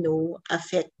that we know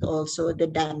affect also the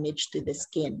damage to the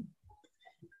skin.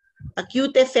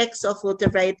 Acute effects of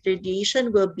ultraviolet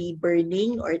radiation will be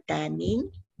burning or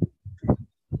tanning.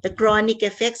 The chronic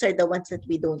effects are the ones that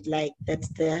we don't like. That's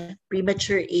the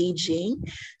premature aging.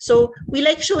 So we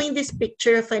like showing this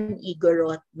picture of an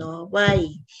igorot, no? Why?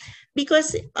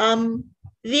 Because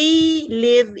they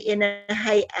live in a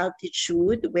high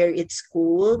altitude where it's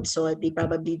cold, so they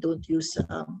probably don't use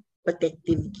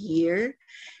protective gear.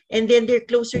 And then they're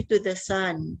closer to the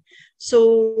sun.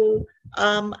 So,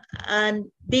 and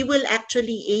they will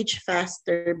actually age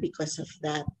faster because of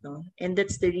that, no? And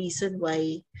that's the reason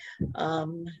why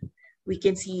we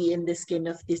can see in the skin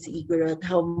of this igorot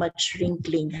how much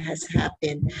wrinkling has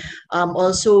happened.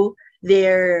 Also,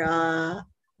 their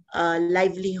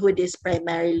livelihood is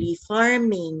primarily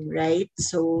farming, right?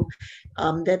 So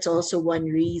that's also one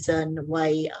reason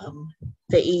why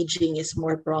the aging is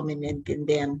more prominent in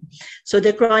them. So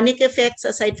the chronic effects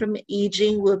aside from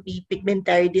aging will be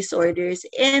pigmentary disorders,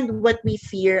 and what we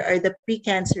fear are the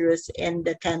precancerous and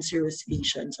the cancerous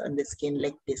lesions on the skin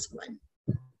like this one.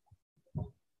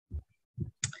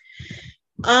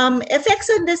 Effects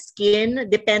on the skin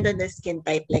depend on the skin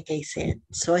type, like I said.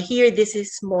 So here, this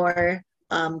is more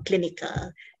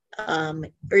clinical.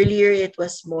 Earlier, it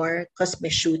was more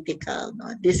cosmeceutical.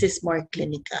 No? This is more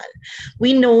clinical.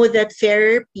 We know that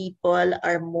fairer people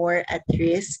are more at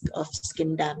risk of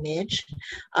skin damage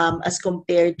as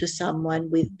compared to someone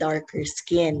with darker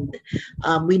skin.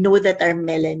 We know that our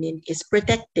melanin is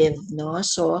protective. No?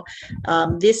 So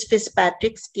this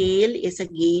Fitzpatrick scale is a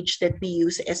gauge that we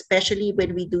use, especially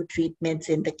when we do treatments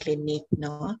in the clinic.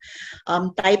 No?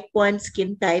 Type 1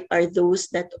 skin type are those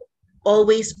that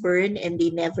always burn and they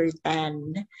never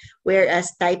tan,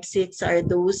 whereas type 6 are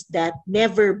those that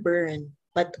never burn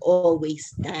but always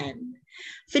tan.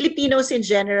 Filipinos in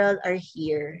general are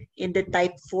here in the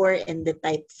type 4 and the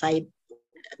type 5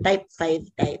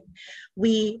 type.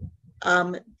 We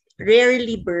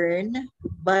rarely burn,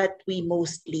 but we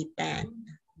mostly tan.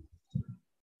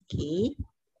 Okay.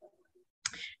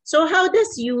 So how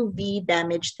does UV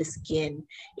damage the skin?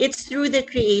 It's through the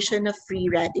creation of free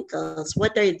radicals.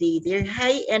 What are they? They're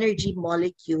high energy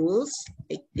molecules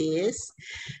like this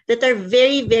that are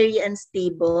very, very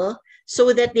unstable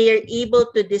so that they are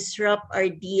able to disrupt our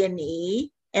DNA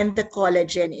and the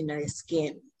collagen in our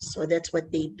skin. So that's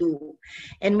what they do.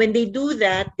 And when they do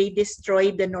that, they destroy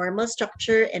the normal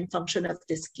structure and function of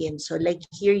the skin. So like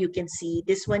here you can see,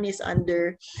 this one is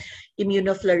under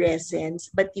immunofluorescence,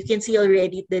 but you can see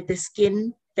already that the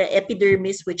skin, the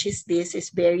epidermis, which is this, is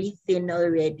very thin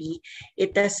already.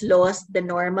 It has lost the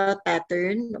normal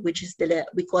pattern, which is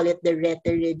we call it the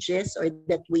rete-ridges or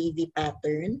that wavy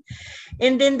pattern.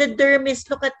 And then the dermis,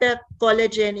 look at the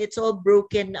collagen, it's all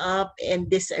broken up and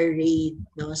disarrayed.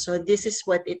 No? So this is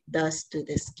what it does to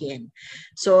the skin.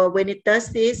 So when it does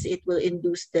this, it will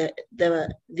induce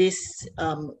these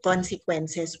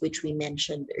consequences which we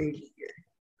mentioned earlier.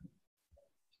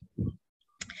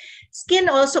 Skin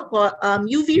also,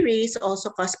 UV rays also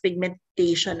cause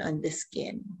pigmentation on the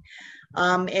skin.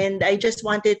 And I just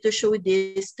wanted to show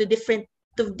this to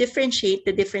differentiate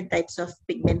the different types of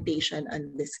pigmentation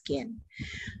on the skin.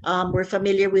 We're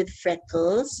familiar with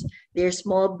freckles. They're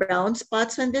small brown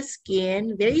spots on the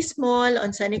skin, very small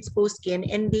on sun-exposed skin,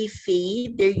 and they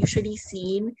fade. They're usually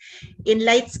seen in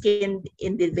light-skinned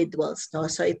individuals. No?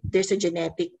 So if there's a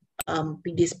genetic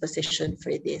predisposition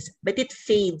for this, but it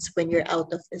fades when you're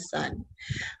out of the sun.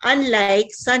 Unlike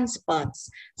sunspots,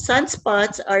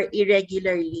 sunspots are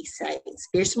irregularly sized.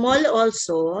 They're small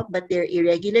also, but they're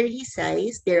irregularly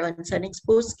sized. They're on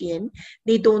sun-exposed skin.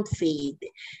 They don't fade.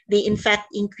 They in fact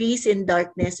increase in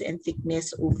darkness and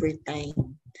thickness over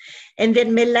time. And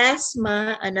then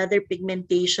melasma, another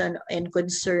pigmentation and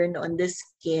concern on the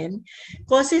skin,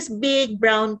 causes big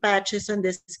brown patches on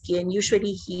the skin,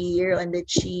 usually here on the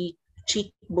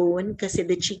cheekbone, kasi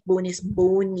the cheekbone is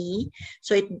bony.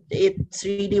 So it's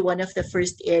really one of the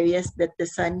first areas that the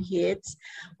sun hits.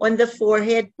 On the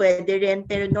forehead, pwede rin,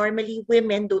 pero normally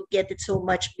women don't get it so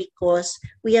much because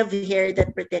we have hair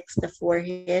that protects the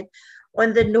forehead.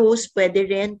 On the nose, pwede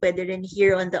rin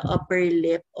here on the upper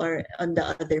lip or on the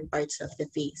other parts of the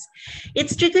face.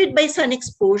 It's triggered by sun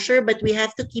exposure, but we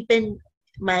have to keep in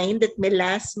mind that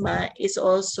melasma is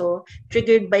also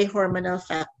triggered by hormonal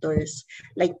factors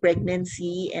like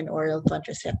pregnancy and oral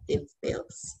contraceptive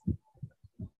pills.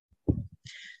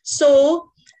 So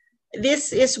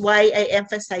this is why I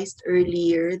emphasized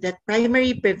earlier that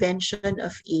primary prevention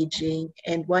of aging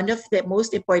and one of the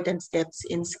most important steps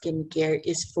in skincare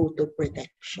is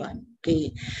photoprotection.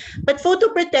 Okay, but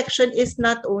photoprotection is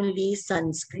not only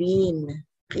sunscreen.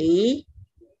 Okay,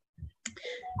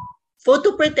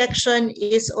 photoprotection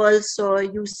is also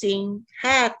using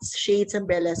hats, shades,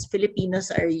 umbrellas.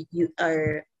 Filipinos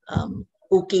are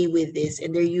okay with this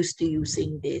and they're used to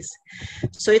using this.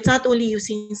 So it's not only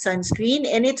using sunscreen,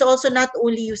 and it's also not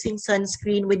only using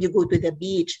sunscreen when you go to the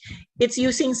beach. It's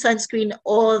using sunscreen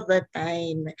all the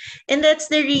time. And that's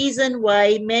the reason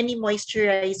why many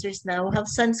moisturizers now have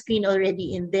sunscreen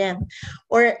already in them.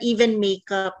 Or even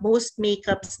makeup. Most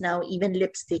makeups now, even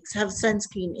lipsticks, have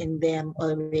sunscreen in them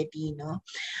already, no?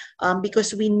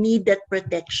 Because we need that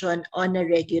protection on a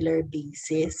regular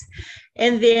basis.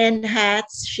 And then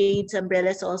hats, shades,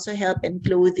 umbrellas also help, and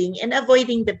clothing, and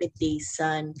avoiding the midday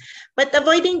sun. But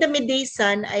avoiding the midday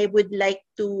sun, I would like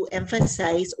to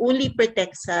emphasize, only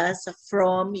protects us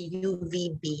from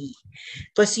UVB.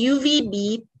 Because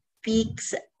UVB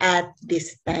peaks at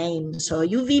this time. So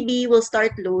UVB will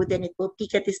start low, then it will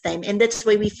peak at this time. And that's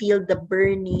why we feel the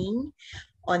burning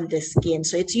on the skin.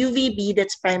 So it's UVB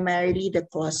that's primarily the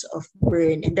cause of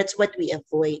burn, and that's what we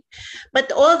avoid.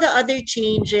 But all the other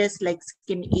changes like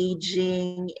skin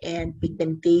aging and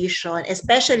pigmentation,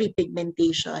 especially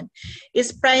pigmentation,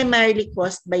 is primarily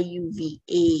caused by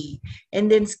UVA.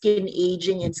 And then skin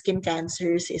aging and skin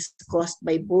cancers is caused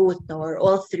by both, no, or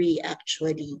all three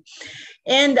actually.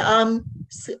 And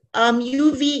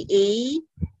UVA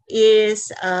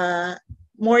is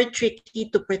more tricky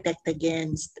to protect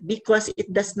against because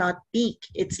it does not peak.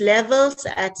 Its levels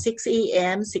at 6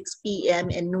 a.m., 6 p.m.,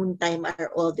 and noontime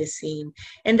are all the same.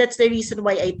 And that's the reason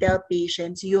why I tell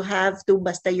patients, you have to,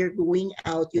 basta you're going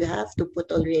out, you have to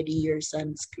put already your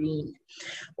sunscreen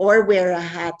or wear a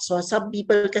hat. So some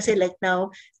people kasi like now,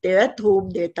 they're at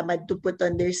home, they're tamad to put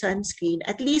on their sunscreen.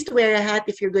 At least wear a hat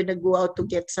if you're going to go out to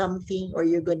get something or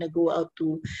you're going to go out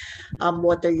to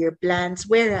water your plants,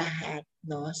 wear a hat.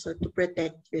 No, so to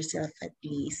protect yourself at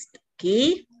least.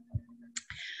 Okay.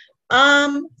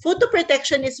 Photo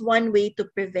protection is one way to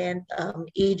prevent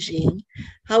aging.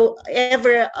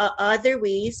 However, other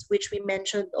ways which we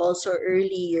mentioned also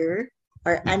earlier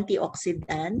are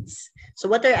antioxidants. So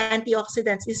what are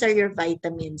antioxidants? These are your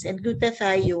vitamins, and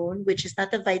glutathione, which is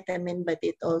not a vitamin but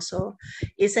it also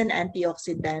is an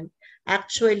antioxidant,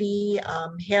 actually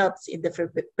helps in the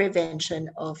prevention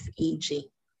of aging.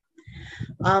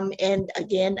 And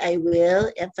again, I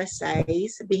will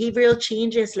emphasize behavioral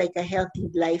changes like a healthy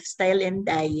lifestyle and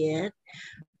diet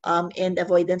and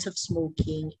avoidance of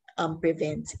smoking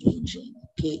prevents aging.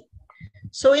 Okay.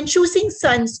 So in choosing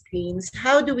sunscreens,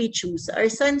 how do we choose our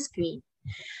sunscreen?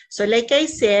 So like I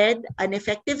said, an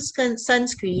effective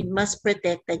sunscreen must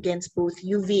protect against both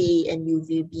UVA and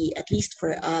UVB, at least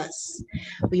for us.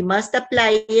 We must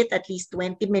apply it at least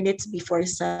 20 minutes before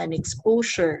sun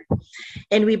exposure.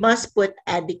 And we must put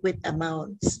adequate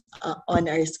amounts on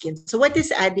our skin. So what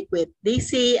is adequate? They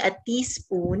say a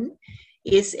teaspoon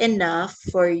is enough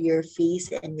for your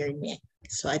face and your neck.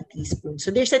 So a teaspoon. So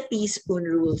there's a teaspoon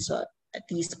rule. So a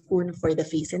teaspoon for the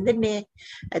face and the neck,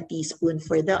 a teaspoon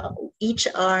for each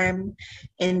arm,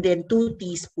 and then 2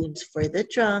 teaspoons for the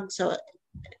trunk. So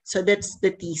that's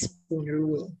the teaspoon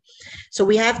rule. So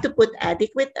we have to put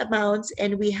adequate amounts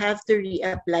and we have to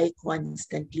reapply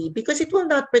constantly because it will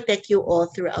not protect you all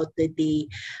throughout the day.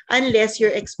 Unless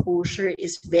your exposure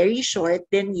is very short,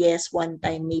 then yes, one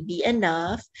time may be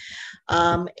enough.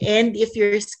 And if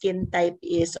your skin type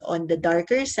is on the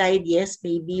darker side, yes,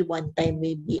 maybe one time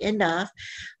may be enough.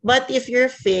 But if you're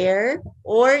fair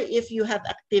or if you have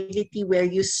activity where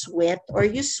you sweat or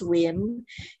you swim,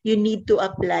 you need to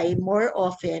apply more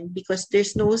often because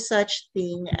there's no such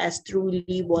thing as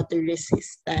truly water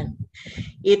resistant.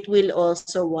 It will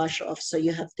also wash off, so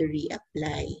you have to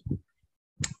reapply.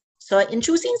 So in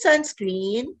choosing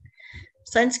sunscreens,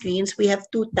 we have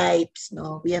 2 types.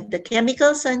 No? We have the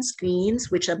chemical sunscreens,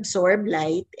 which absorb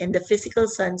light, and the physical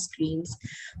sunscreens,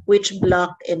 which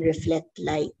block and reflect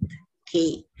light.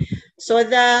 Okay. So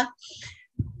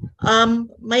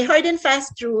my hard and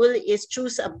fast rule is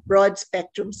choose a broad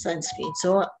spectrum sunscreen.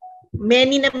 So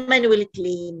many naman will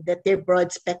claim that they're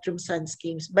broad spectrum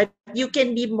sunscreens, but you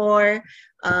can be more,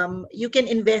 you can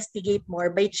investigate more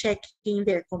by checking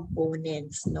their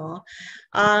components, no?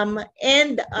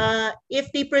 And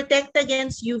if they protect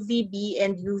against UVB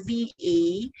and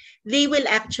UVA, they will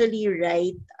actually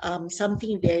write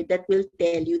something there that will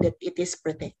tell you that it is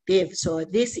protective. So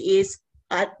this is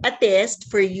a test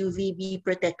for UVB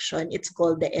protection. It's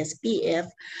called the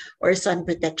SPF or sun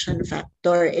protection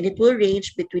factor, and it will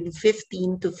range between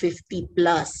 15 to 50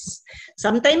 plus,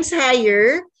 sometimes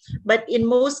higher, but in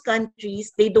most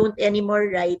countries, they don't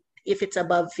anymore write if it's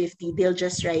above 50, they'll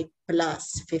just write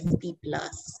plus, 50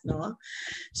 plus, no?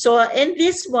 So, and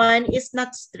this one is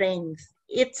not strength.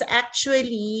 it's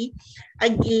actually a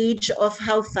gauge of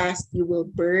how fast you will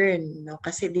burn. No?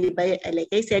 Kasi diba,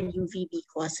 like I said, UVB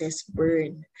causes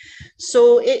burn.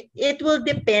 So it will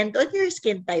depend on your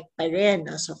skin type pa rin.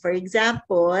 No? So for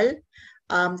example,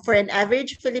 for an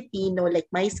average Filipino,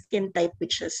 like my skin type,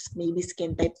 which is maybe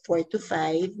skin type 4 to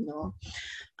 5, no,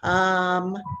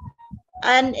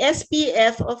 an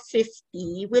SPF of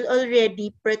 50 will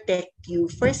already protect you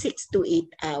for 6 to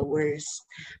 8 hours.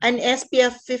 An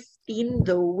SPF 15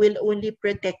 though will only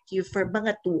protect you for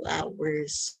mga 2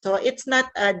 hours. So it's not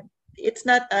a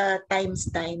times.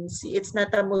 It's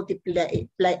not a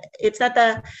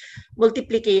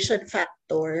multiplication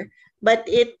factor, but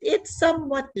it's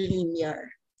somewhat linear.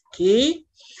 Okay?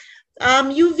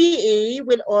 UVA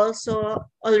will also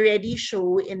already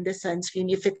show in the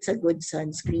sunscreen if it's a good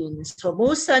sunscreen. So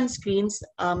most sunscreens,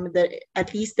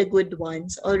 at least the good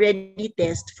ones, already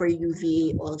test for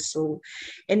UVA also.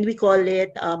 And we call it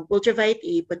ultraviolet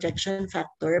A protection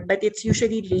factor, but it's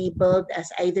usually labeled as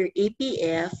either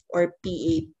APF or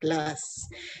PA+.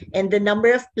 And the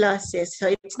number of pluses,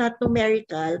 so it's not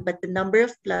numerical, but the number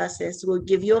of pluses will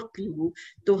give you a clue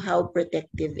to how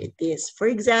protective it is. For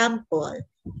example,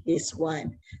 this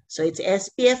one. So it's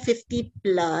SPF 50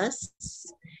 plus,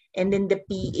 and then the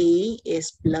PA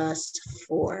is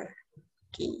 +4.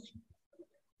 Okay.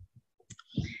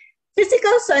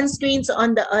 Physical sunscreens,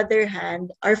 on the other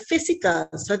hand, are physical.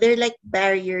 So they're like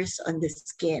barriers on the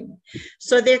skin.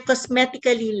 So they're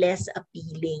cosmetically less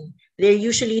appealing. They're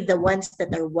usually the ones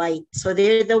that are white. So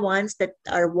they're the ones that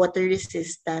are water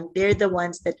resistant. They're the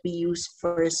ones that we use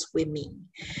for swimming.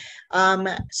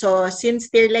 So since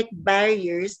they're like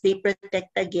barriers, they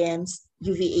protect against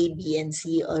UVA, B, and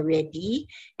C already,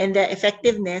 and the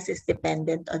effectiveness is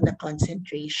dependent on the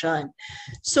concentration.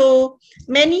 So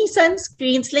many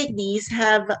sunscreens like these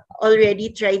have already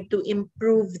tried to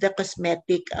improve the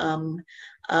cosmetic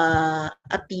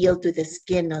appeal to the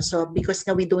skin. So because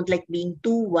now we don't like being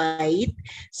too white,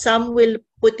 some will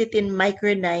put it in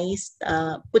micronized,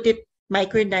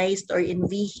 or in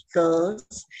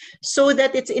vehicles so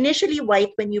that it's initially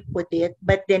white when you put it,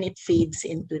 but then it fades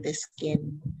into the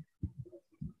skin.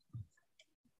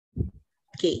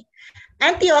 Okay.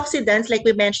 Antioxidants, like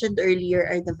we mentioned earlier,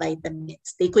 are the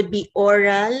vitamins. They could be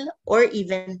oral or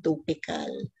even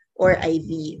topical or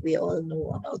IV. We all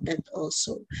know about that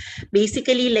also.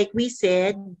 Basically, like we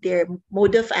said, their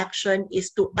mode of action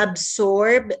is to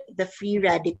absorb the free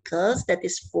radicals that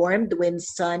is formed when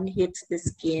sun hits the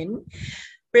skin,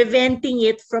 preventing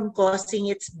it from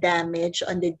causing its damage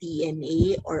on the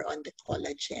DNA or on the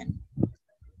collagen.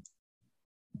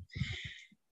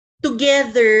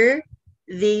 Together,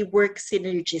 they work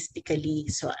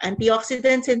synergistically. So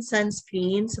antioxidants and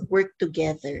sunscreens work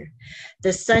together. The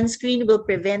sunscreen will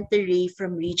prevent the ray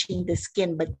from reaching the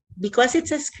skin, but because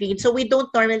it's a screen, so we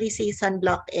don't normally say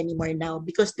sunblock anymore now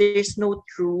because there's no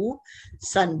true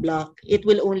sunblock. It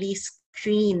will only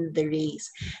screen the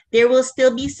rays. There will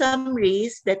still be some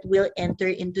rays that will enter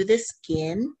into the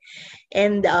skin,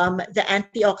 and the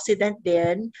antioxidant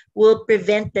then will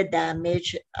prevent the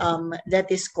damage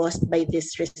that is caused by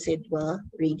this residual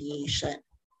radiation.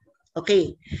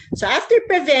 Okay, so after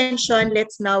prevention,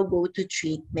 let's now go to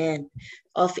treatment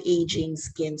of aging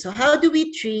skin. So how do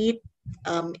we treat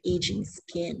aging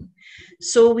skin?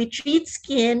 So we treat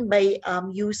skin by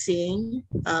using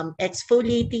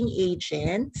exfoliating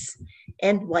agents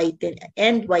and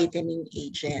whitening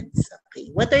agents.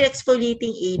 Okay, what are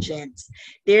exfoliating agents?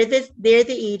 They're the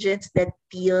agents that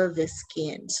peel the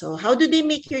skin. So how do they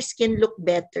make your skin look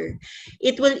better?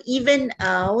 It will even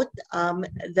out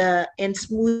and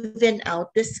smoothen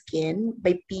out the skin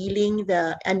by peeling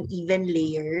the uneven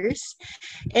layers,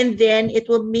 and then it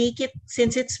will make it,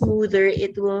 since it's smoother,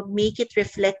 it will make it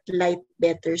reflect light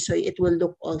better, so it will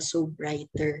look also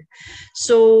brighter.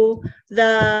 So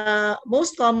the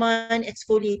most common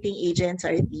exfoliating agents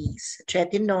are these: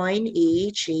 tretinoin,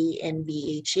 AHA, and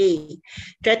BHA.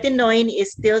 Tretinoin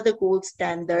is still the gold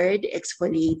standard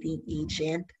exfoliating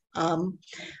agent.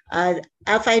 Alpha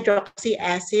hydroxy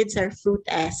acids are fruit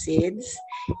acids,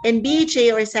 and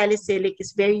BHA or salicylic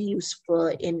is very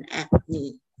useful in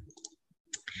acne.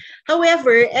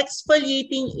 However,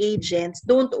 exfoliating agents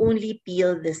don't only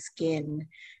peel the skin.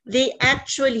 They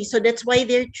actually, so that's why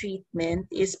their treatment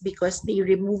is because they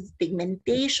remove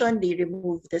pigmentation, they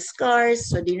remove the scars,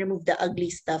 so they remove the ugly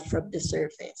stuff from the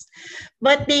surface.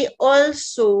 But they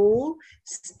also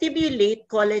stimulate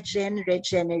collagen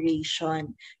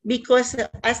regeneration, because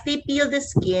as they peel the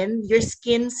skin, your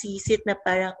skin sees it na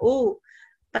parang, oh,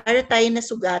 para tayo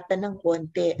nasugatan ng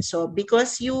konti. So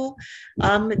because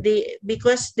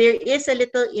because there is a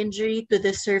little injury to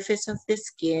the surface of the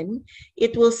skin,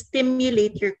 it will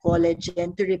stimulate your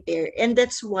collagen to repair. And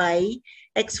that's why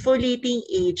exfoliating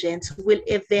agents will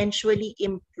eventually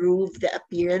improve the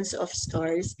appearance of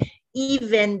scars,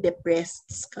 even depressed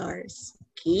scars.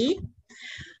 Okay?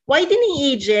 Whitening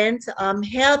agents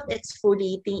help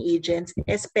exfoliating agents,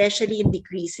 especially in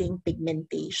decreasing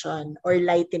pigmentation, or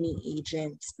lightening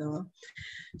agents. No?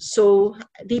 So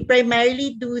they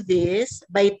primarily do this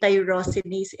by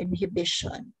tyrosinase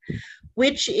inhibition,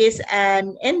 which is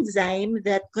an enzyme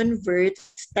that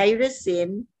converts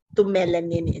tyrosine to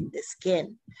melanin in the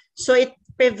skin. So it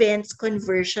prevents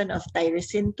conversion of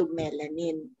tyrosine to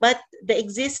melanin. But the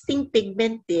existing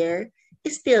pigment there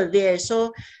is still there.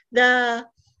 So the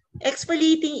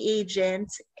exfoliating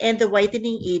agents and the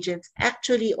whitening agents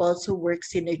actually also work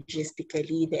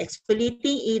synergistically. The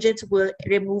exfoliating agents will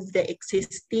remove the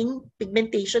existing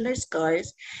pigmentation or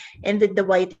scars, and the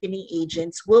whitening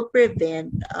agents will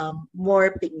prevent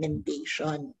more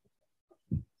pigmentation.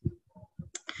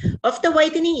 Of the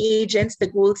whitening agents, the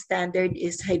gold standard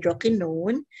is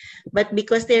hydroquinone, but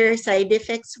because there are side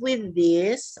effects with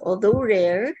this, although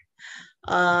rare,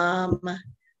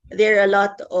 there are a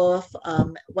lot of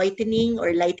whitening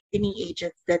or lightening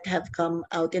agents that have come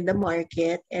out in the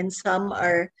market, and some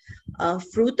are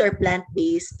fruit or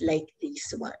plant-based like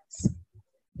these ones.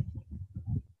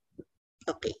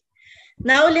 Okay,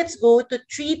 now let's go to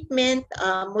treatment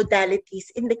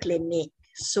modalities in the clinic.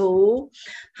 So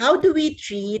how do we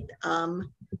treat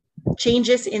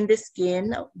changes in the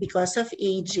skin because of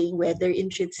aging, whether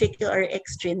intrinsic or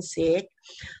extrinsic,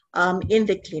 in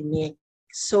the clinic?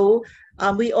 So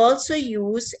we also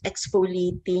use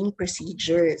exfoliating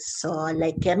procedures, so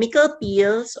like chemical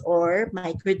peels or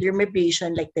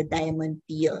microdermabrasion like the diamond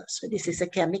peel. So this is a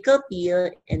chemical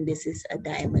peel and this is a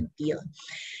diamond peel.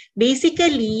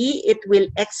 Basically, it will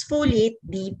exfoliate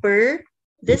deeper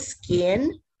the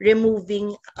skin,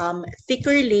 removing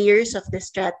thicker layers of the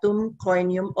stratum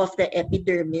corneum of the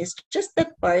epidermis, just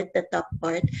that part, the top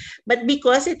part. But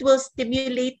because it will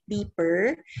stimulate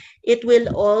deeper, it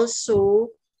will also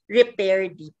repair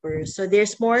deeper. So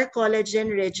there's more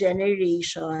collagen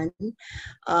regeneration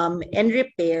and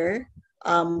repair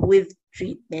with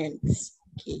treatments.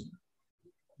 Okay.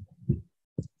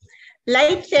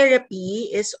 Light therapy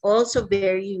is also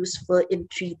very useful in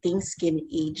treating skin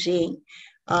aging.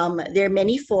 There are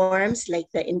many forms like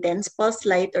the intense pulse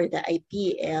light or the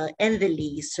IPL and the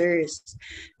lasers.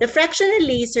 The fractional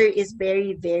laser is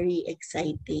very, very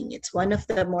exciting. It's one of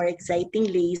the more exciting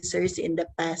lasers in the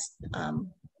past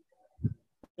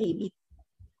maybe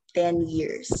 10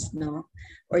 years, no?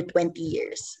 Or 20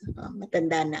 years.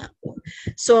 Matanda na ako.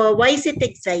 So why is it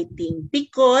exciting?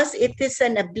 Because it is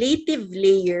an ablative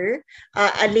layer,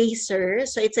 a laser.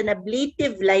 So it's an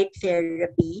ablative light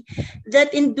therapy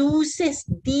that induces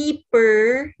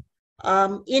deeper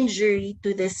injury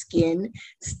to the skin,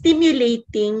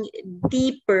 stimulating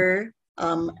deeper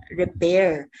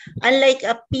repair. Unlike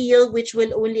a peel, which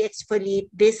will only exfoliate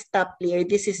this top layer,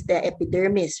 this is the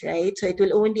epidermis, right? So it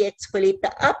will only exfoliate the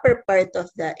upper part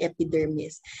of the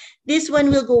epidermis. This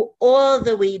one will go all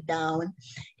the way down.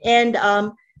 And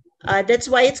that's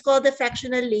why it's called the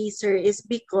fractional laser, is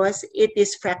because it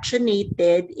is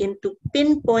fractionated into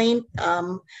pinpoint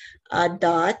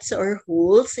dots or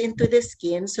holes into the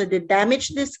skin. So the damage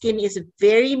to the skin is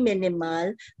very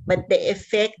minimal, but the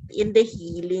effect in the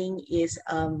healing is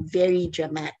very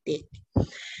dramatic.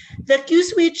 The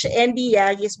Q-Switch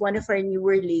ND-YAG is one of our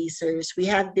newer lasers. We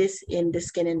have this in the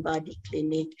Skin and Body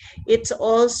Clinic. It's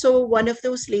also one of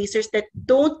those lasers that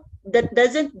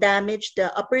doesn't damage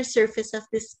the upper surface of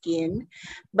the skin,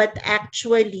 but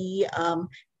actually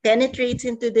penetrates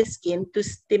into the skin to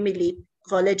stimulate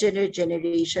collagen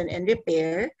regeneration and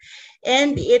repair,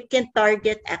 and it can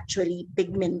target actually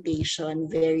pigmentation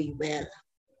very well.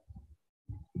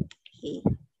 Okay.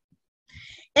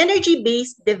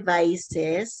 Energy-based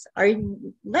devices are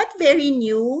not very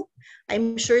new.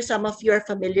 I'm sure some of you are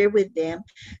familiar with them,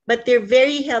 but they're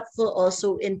very helpful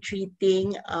also in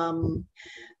treating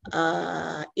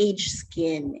aged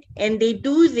skin. And they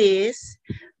do this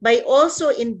by also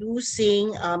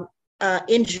inducing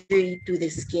injury to the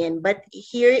skin. But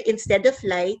here, instead of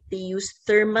light, they use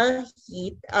thermal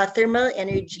heat, thermal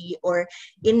energy or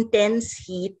intense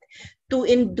heat to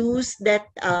induce that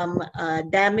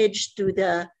damage to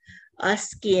the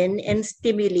skin and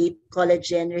stimulate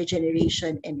collagen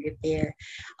regeneration and repair.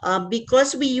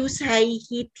 Because we use high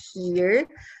heat here,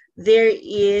 there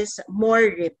is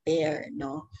more repair,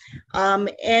 no?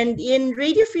 And in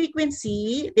radio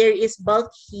frequency, there is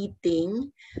bulk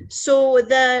heating. So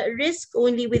the risk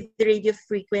only with radio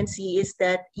frequency is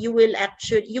that you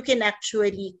can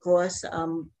actually cause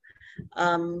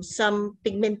some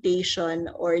pigmentation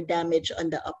or damage on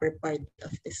the upper part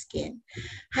of the skin.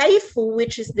 HIFU,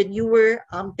 which is the newer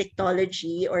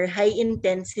technology, or high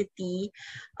intensity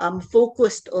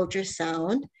focused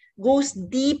ultrasound, goes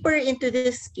deeper into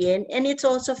the skin, and it's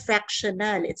also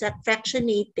fractional. It's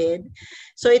fractionated.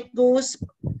 So it goes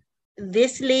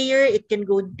this layer, it can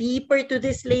go deeper to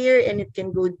this layer, and it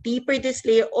can go deeper this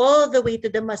layer, all the way to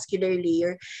the muscular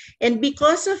layer. And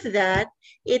because of that,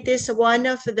 it is one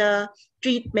of the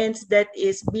treatments that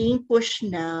is being pushed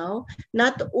now,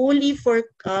 not only for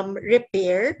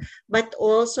repair, but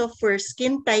also for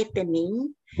skin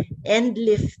tightening and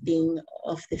lifting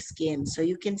of the skin. So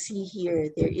you can see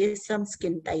here, there is some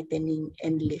skin tightening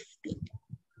and lifting.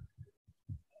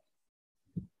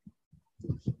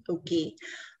 Okay.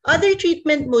 Other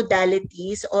treatment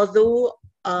modalities, although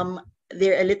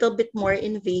they're a little bit more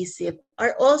invasive,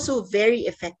 are also very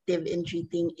effective in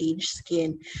treating aged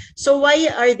skin. So why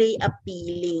are they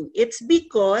appealing? It's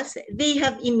because they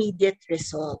have immediate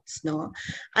results, no?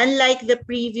 Unlike the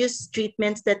previous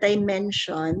treatments that I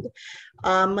mentioned,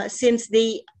 since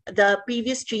the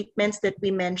previous treatments that we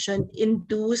mentioned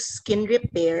induce skin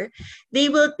repair, they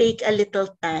will take a little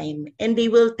time, and they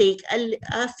will take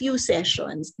a few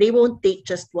sessions. They won't take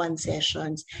just one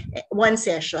session,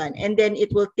 and then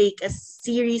it will take a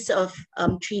series of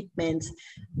treatments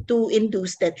to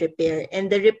induce that repair, and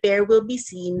the repair will be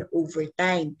seen over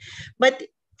time. But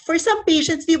for some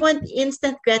patients, they want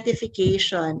instant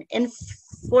gratification, and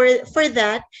for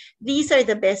that, these are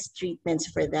the best treatments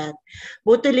for that.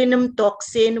 Botulinum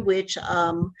toxin, which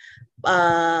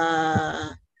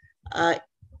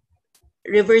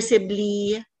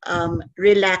reversibly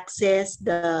relaxes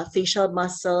the facial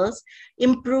muscles,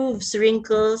 improves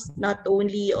wrinkles, not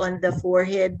only on the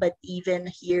forehead, but even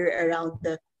here around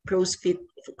the crow's feet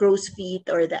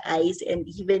or the eyes, and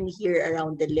even here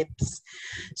around the lips.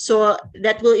 So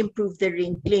that will improve the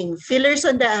wrinkling. Fillers,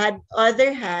 on the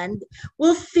other hand,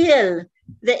 will fill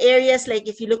the areas. Like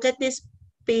if you look at this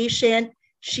patient,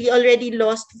 she already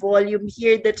lost volume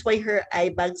here. That's why her eye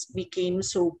bags became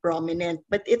so prominent.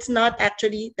 But it's not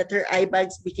actually that her eye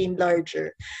bags became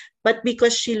larger, but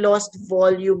because she lost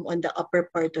volume on the upper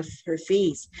part of her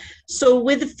face. So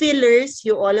with fillers,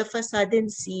 you all of a sudden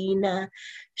see na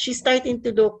she's starting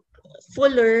to look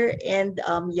fuller and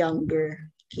younger.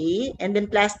 Okay, and then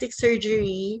plastic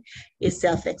surgery is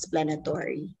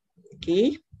self-explanatory.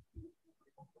 Okay,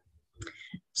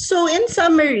 so in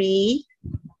summary,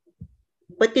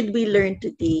 what did we learn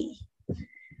today?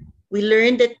 We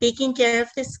learned that taking care of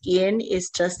the skin is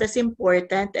just as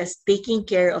important as taking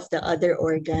care of the other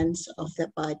organs of the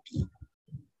body.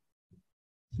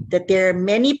 That there are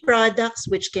many products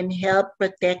which can help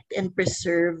protect and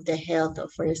preserve the health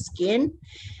of our skin.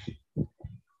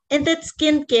 And that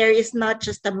skincare is not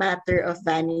just a matter of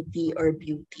vanity or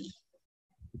beauty.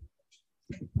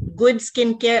 Good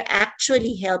skincare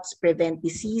actually helps prevent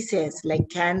diseases like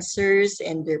cancers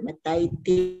and dermatitis.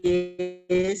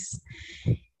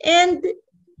 And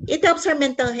it helps our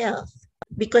mental health,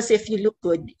 because if you look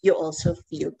good, you also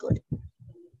feel good.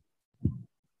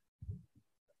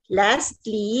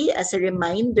 Lastly, as a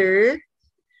reminder,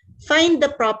 find the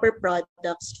proper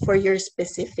products for your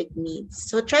specific needs.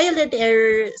 So trial and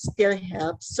error still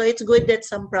helps. So it's good that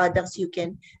some products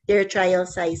there are trial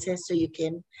sizes so you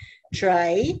can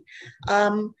try.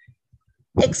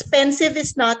 Expensive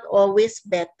is not always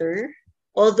better,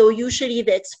 although usually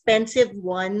the expensive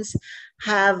ones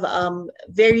have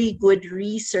very good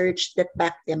research that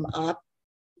back them up.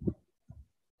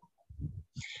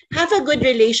 Have a good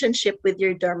relationship with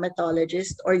your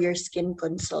dermatologist or your skin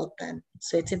consultant.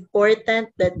 So it's important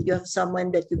that you have someone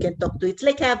that you can talk to. It's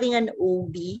like having an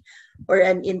OB or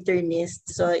an internist.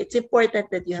 So it's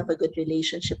important that you have a good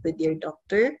relationship with your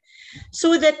doctor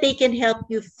so that they can help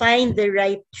you find the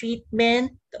right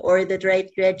treatment or the right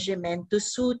regimen to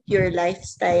suit your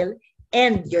lifestyle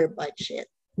and your budget.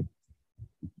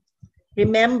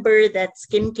 Remember that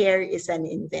skincare is an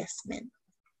investment.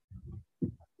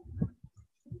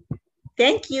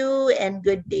 Thank you and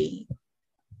good day.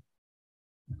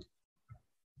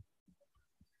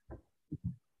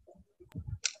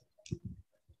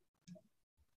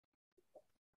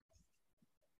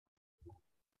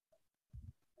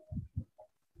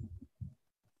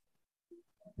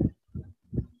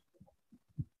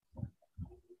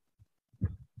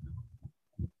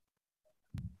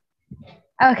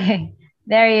 Okay,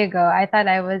 There you go. I thought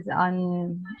I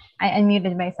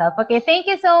unmuted myself. Okay,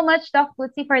 thank you so much, Doc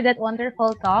Putsi, for that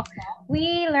wonderful talk.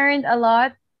 We learned a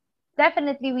lot.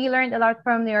 Definitely, we learned a lot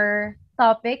from your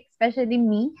topic, especially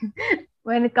me,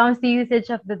 when it comes to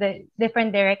usage of the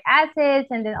different direct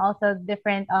acids and then also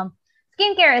different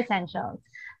skincare essentials.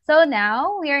 So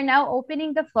now we are now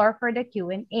opening the floor for the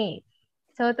Q&A.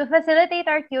 So to facilitate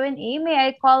our Q&A, may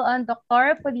I call on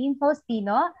Dr. Pauline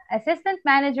Faustino, Assistant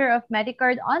Manager of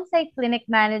MediCard On-Site Clinic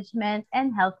Management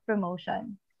and Health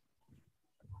Promotion.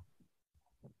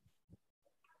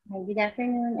 Hi, good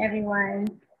afternoon,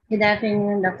 everyone. Good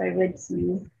afternoon, Dr.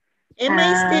 Woodsy. Am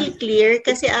I still clear?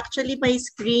 Kasi actually my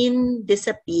screen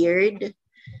disappeared.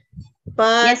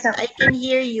 But Yes, I can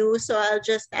hear you, so I'll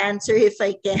just answer if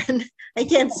I can. I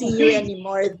can't see you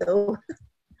anymore though.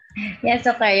 yes,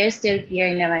 okay, you're still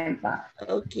clear naman po.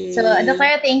 Okay. So,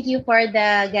 Dr. thank you for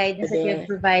the guidance that you've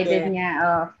provided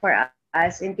there. for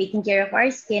us in taking care of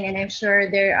our skin. And I'm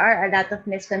sure there are a lot of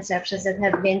misconceptions that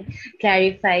have been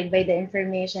clarified by the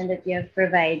information that you have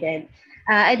provided.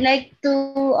 I'd like to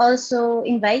also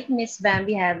invite Miss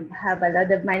Bambi Habalod,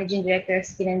 the Managing Director of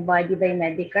Skin and Body by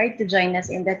MediCard, to join us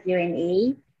in the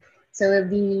Q&A. So we'll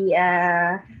be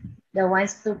the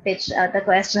ones to pitch the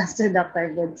questions to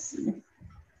Dr. Woodsy.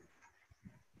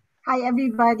 Hi,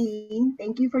 everybody.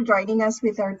 Thank you for joining us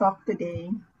with our talk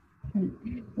today.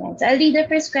 Yeah, so I'll read the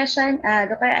first question.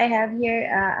 Look, I have here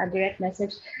a direct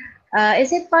message.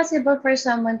 Is it possible for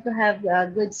someone to have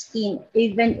good skin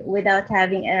even without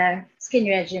having a skin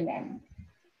regimen?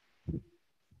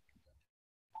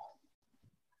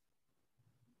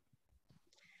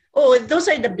 Oh, those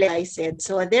are the blessed I said.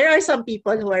 So there are some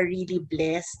people who are really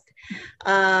blessed.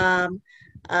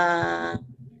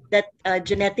 That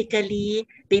genetically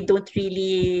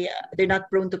they're not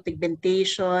prone to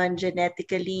pigmentation.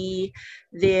 Genetically,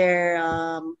 their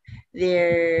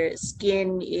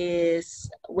skin is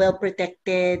well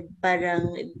protected.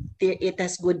 Parang it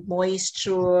has good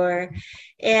moisture,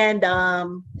 and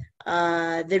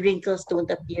the wrinkles don't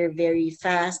appear very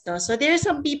fast. No? So there are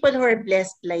some people who are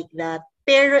blessed like that.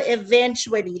 Pero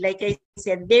eventually, like I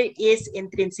said, there is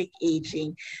intrinsic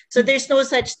aging. So there's no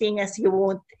such thing as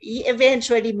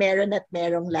eventually meron at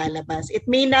merong lalabas. It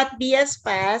may not be as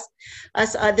fast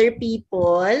as other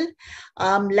people.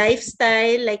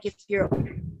 Lifestyle, like if you're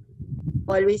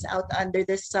always out under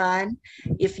the sun,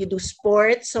 if you do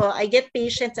sports. So I get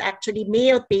patients, actually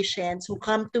male patients, who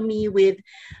come to me with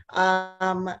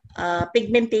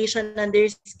pigmentation on their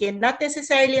skin, not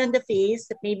necessarily on the face,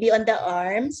 but maybe on the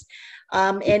arms.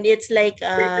 And it's like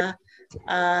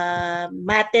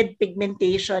matted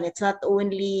pigmentation. It's not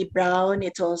only brown,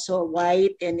 it's also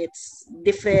white, and it's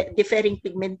differing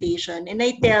pigmentation. And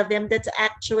I tell them that's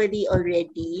actually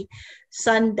already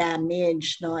sun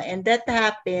damage, no? And that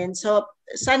happens. So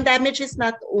sun damage is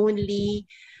not only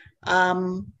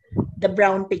the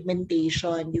brown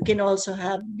pigmentation. You can also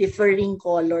have differing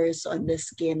colors on the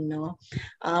skin, no?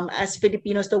 As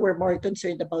Filipinos, though, we're more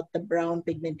concerned about the brown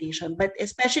pigmentation, but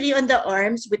especially on the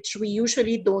arms, which we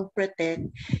usually don't protect,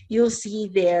 you'll see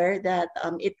there that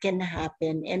it can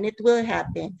happen, and it will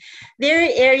happen. There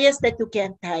are areas that you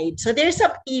can't hide. So there's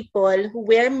some people who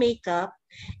wear makeup,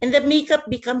 and the makeup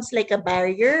becomes like a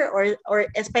barrier, or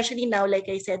especially now, like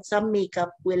I said, some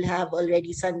makeup will have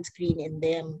already sunscreen in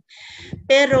them.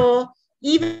 Pero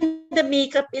even the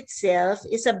makeup itself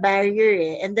is a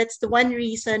barrier, and that's the one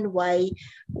reason why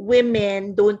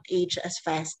women don't age as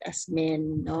fast as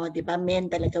men, no? Diba? Men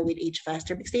talaga will age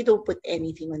faster because they don't put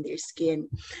anything on their skin.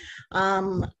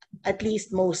 At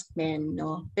least most men,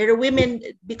 no? Pero women,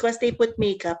 because they put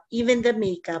makeup, even the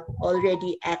makeup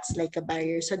already acts like a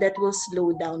barrier, so that will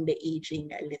slow down the aging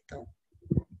a little.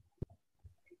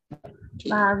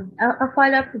 A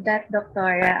follow-up to that,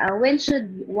 Doctora. When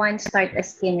should one start a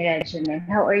skin regimen?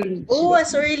 How early? Oh,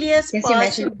 as early as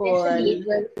possible.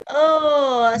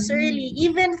 As early.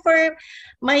 Even for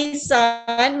my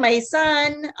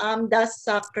son does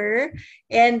soccer,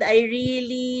 and I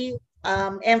really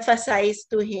emphasize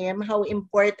to him how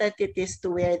important it is to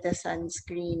wear the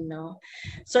sunscreen, no?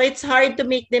 So it's hard to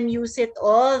make them use it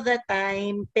all the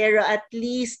time, pero at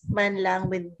least man lang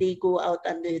when they go out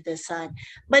under the sun.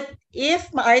 But if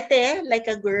maarte, like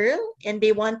a girl, and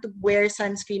they want to wear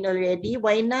sunscreen already,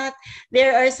 why not?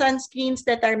 There are sunscreens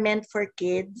that are meant for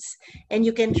kids, and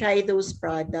you can try those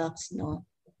products, no?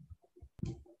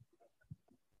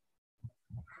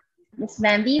 Ms.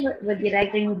 Bambi, would you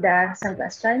like to read some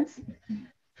questions?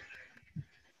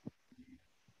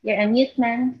 You're on mute,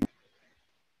 ma'am.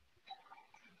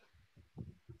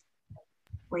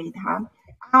 Wait,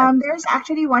 there's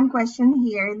actually one question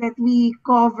here that we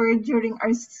covered during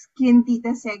our Skin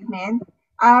Tita segment.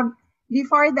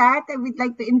 Before that, I would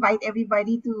like to invite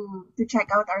everybody to check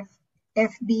out our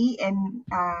FB and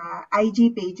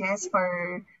IG pages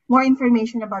for more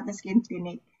information about the skin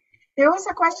clinic. There was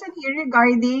a question here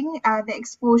regarding the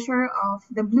exposure of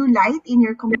the blue light in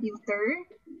your computer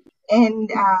and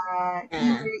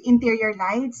your interior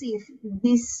lights, if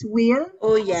this will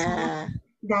also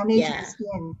damage the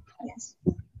skin. Yes.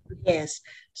 Yes.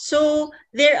 So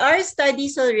there are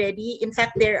studies already. In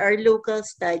fact, there are local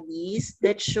studies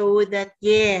that show that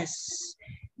yes,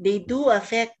 they do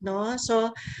affect, no?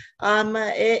 So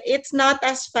it's not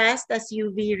as fast as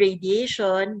UV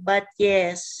radiation, but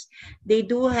yes, they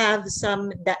do have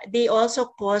some, they also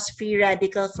cause free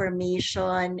radical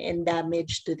formation and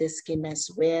damage to the skin as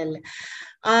well.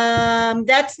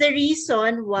 That's the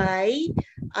reason why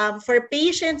for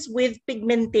patients with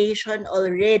pigmentation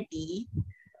already,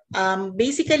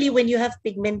 basically when you have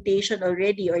pigmentation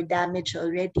already or damage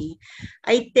already,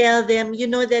 I tell them, you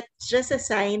know, that's just a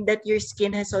sign that your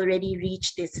skin has already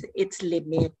reached its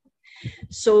limit.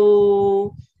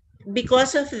 So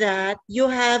because of that, you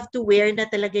have to wear na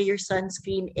talaga your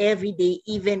sunscreen every day,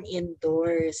 even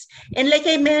indoors. And like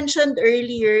I mentioned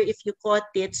earlier, if you caught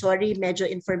it, sorry, medyo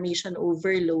information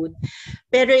overload.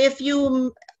 Pero if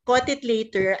you caught it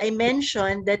later, I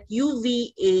mentioned that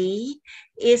UVA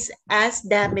is as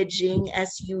damaging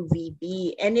as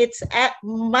UVB. And it's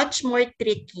much more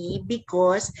tricky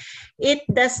because it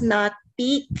does not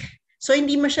peak. So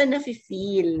hindi mo siya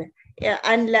nafe-feel.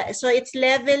 So its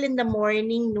level in the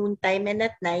morning, noontime, and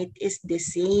at night is the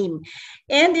same.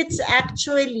 And it's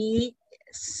actually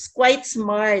quite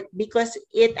smart because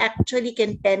it actually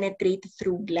can penetrate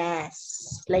through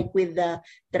glass, like with the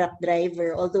truck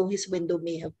driver, although his window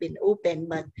may have been open,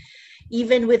 but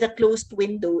even with a closed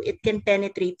window, it can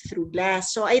penetrate through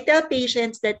glass. So I tell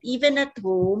patients that even at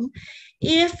home,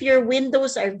 if your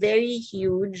windows are very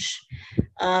huge,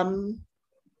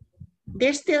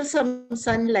 there's still some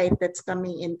sunlight that's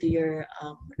coming into your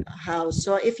house.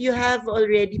 So if you have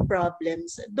already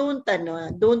problems, don't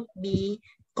be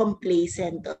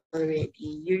complacent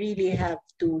already. You really have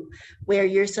to wear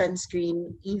your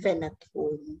sunscreen even at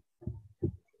home.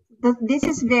 This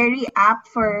is very apt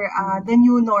for the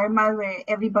new normal where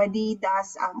everybody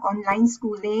does online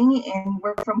schooling and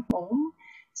work from home.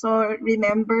 So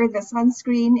remember the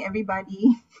sunscreen,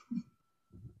 everybody.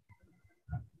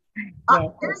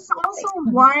 There's also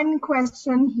one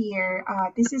question here.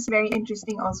 This is very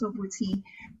interesting also, Butsi.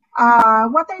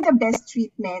 What are the best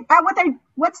treatment?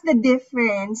 What's the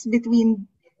difference between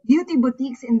beauty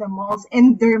boutiques in the malls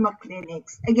and derma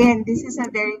clinics? Again, this is a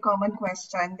very common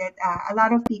question that a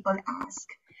lot of people ask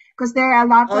because there are a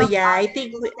lot of I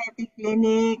think aesthetic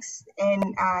clinics and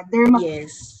derma.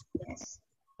 Yes.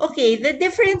 Okay, the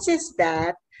difference is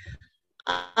that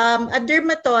a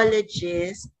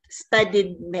dermatologist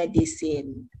studied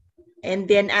medicine, and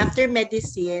then after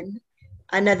medicine,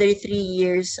 another 3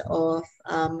 years of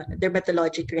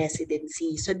dermatologic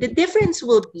residency. So the difference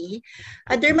will be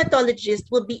a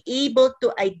dermatologist will be able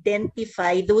to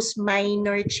identify those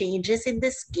minor changes in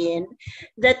the skin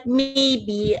that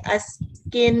maybe a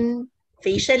skin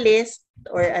facialist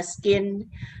or a skin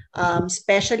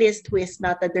specialist who is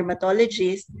not a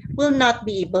dermatologist will not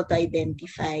be able to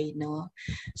identify. No,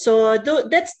 so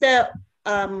that's the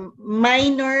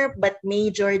minor but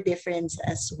major difference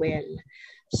as well.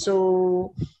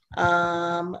 So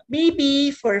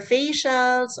maybe for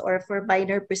facials or for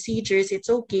minor procedures, it's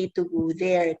okay to go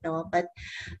there, no? But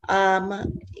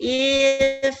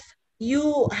if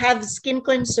you have skin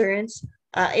concerns,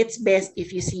 it's best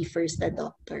if you see first a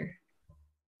doctor.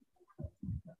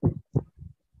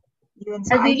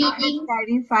 So I think it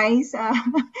clarifies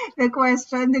the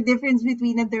question, the difference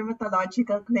between a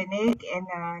dermatological clinic and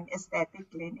an aesthetic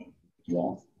clinic.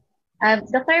 Yes.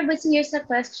 Dr. Butsi, here's a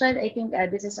question. I think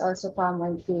this is also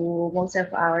common to most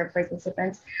of our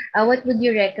participants. What would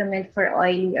you recommend for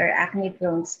oily or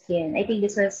acne-prone skin? I think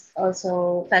this was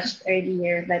also touched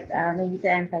earlier, but maybe to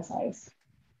emphasize.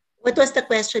 What was the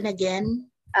question again?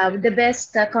 The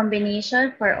best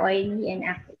combination for oily and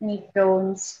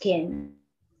acne-prone skin.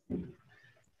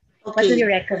 Okay. What would you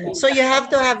recommend? So you have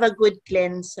to have a good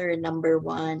cleanser, number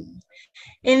one.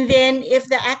 And then if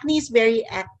the acne is very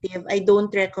active, I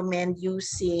don't recommend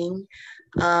using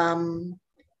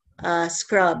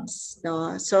scrubs.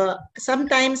 No? So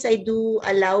sometimes I do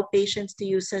allow patients to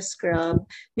use a scrub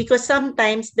because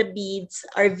sometimes the beads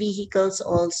are vehicles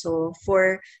also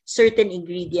for certain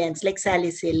ingredients like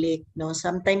salicylic. No?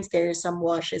 Sometimes there are some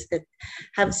washes that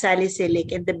have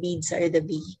salicylic and the beads are the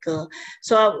vehicle.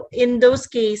 So in those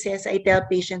cases, I tell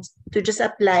patients to just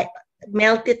apply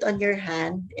melt it on your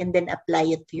hand and then apply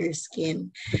it to your skin.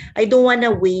 I don't want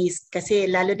to waste kasi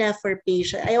lalo na for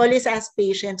patient. I always ask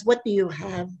patients, what do you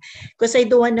have? Because I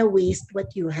don't want to waste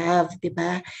what you have, di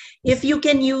ba? If you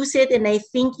can use it and I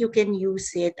think you can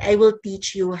use it, I will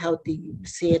teach you how to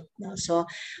use it. No? So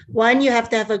one, you have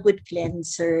to have a good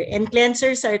cleanser, and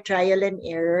cleansers are trial and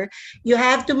error. You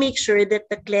have to make sure that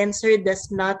the cleanser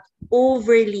does not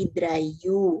overly dry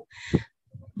you,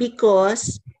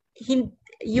 because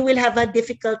you will have a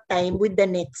difficult time with the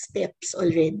next steps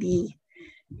already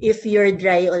if you're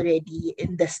dry already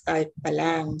in the start pa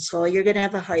lang. So you're gonna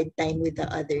have a hard time with the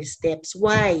other steps.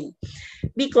 Why?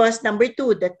 Because number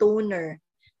two, the toner.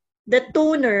 The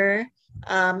toner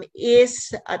is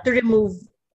to remove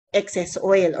excess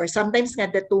oil, or sometimes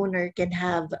nga the toner can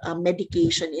have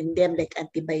medication in them like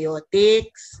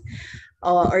antibiotics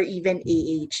or even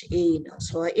AHA. No?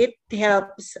 So it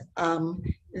helps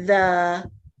the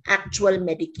actual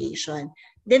medication.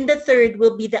 Then the third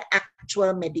will be the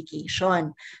actual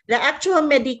medication. The actual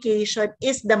medication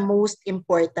is the most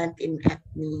important in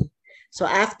acne. So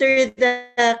after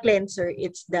the cleanser,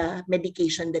 it's the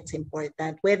medication that's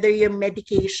important. Whether your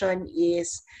medication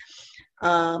is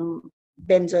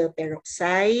benzoyl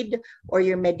peroxide, or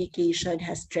your medication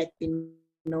has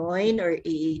tretinoin or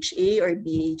AHA or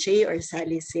BHA or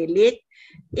salicylic,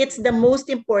 it's the most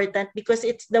important because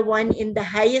it's the one in the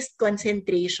highest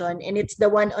concentration and it's the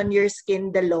one on your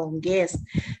skin the longest.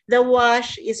 The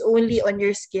wash is only on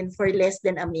your skin for less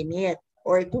than a minute,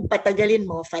 or kung patagalin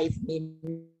mo, 5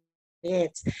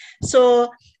 minutes. So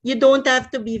you don't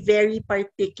have to be very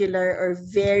particular or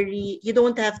you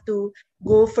don't have to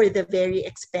go for the very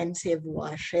expensive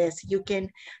washes. You can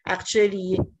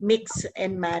actually mix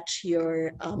and match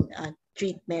your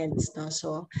treatments. No?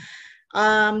 So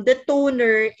the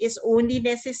toner is only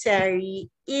necessary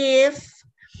if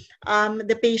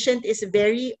the patient is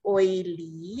very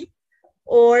oily,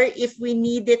 or if we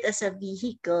need it as a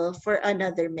vehicle for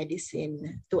another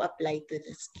medicine to apply to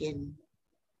the skin.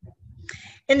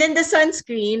 And then the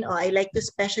sunscreen, I like to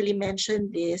specially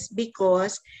mention this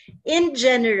because in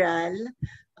general,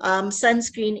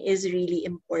 sunscreen is really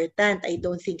important. I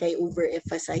don't think I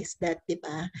overemphasize that,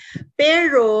 diba?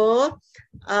 Pero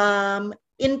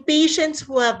in patients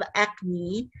who have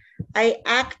acne, I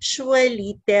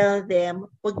actually tell them,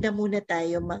 wag na muna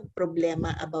tayo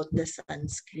magproblema about the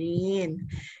sunscreen.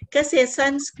 Kasi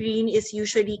sunscreen is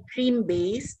usually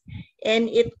cream-based, and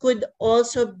it could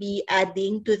also be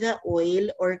adding to the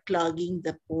oil or clogging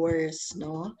the pores.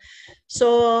 No?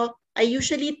 So I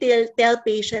usually tell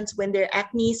patients when their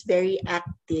acne is very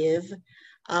active,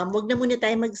 wag na muna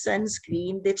tayo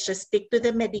mag-sunscreen. Let's just stick to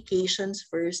the medications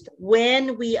first.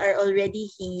 When we are already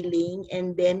healing,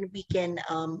 and then we can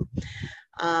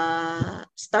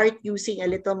start using a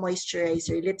little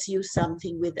moisturizer, let's use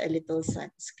something with a little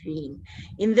sunscreen.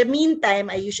 In the meantime,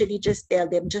 I usually just tell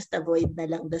them, just avoid na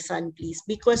lang the sun, please,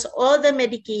 because all the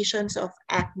medications of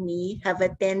acne have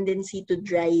a tendency to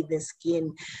dry the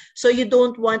skin. So you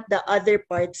don't want the other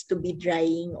parts to be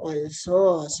drying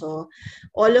also. So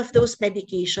all of those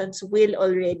medications will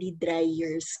already dry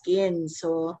your skin.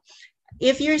 So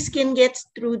if your skin gets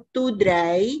too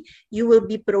dry, you will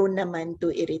be prone naman to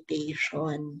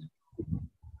irritation.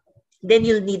 Then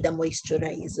you'll need a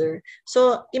moisturizer.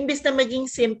 So, imbes na maging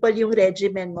simple yung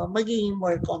regimen mo, magiging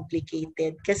more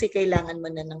complicated kasi kailangan mo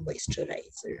na ng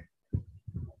moisturizer.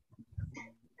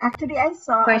 Actually, I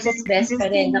saw... Of course, it's best for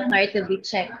the car to be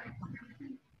checked.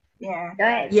 Yeah. Go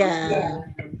ahead. Yeah.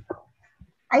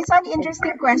 I saw an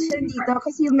interesting question dito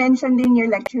because you mentioned in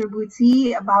your lecture,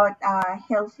 Bootsy, about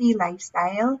healthy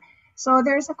lifestyle. So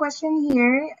there's a question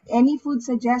here. Any food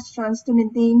suggestions to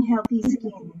maintain healthy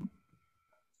skin?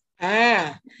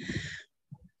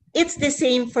 It's the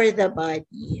same for the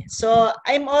body. So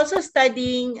I'm also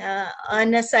studying,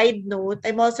 on a side note,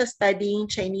 I'm also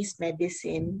studying Chinese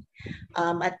medicine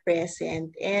at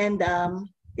present. And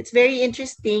it's very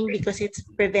interesting because it's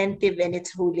preventive and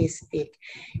it's holistic.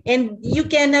 And you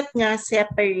cannot nga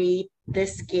separate the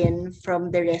skin from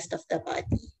the rest of the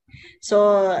body.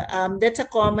 So that's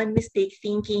a common mistake,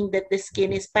 thinking that the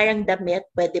skin is parang damit,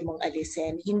 pwede mong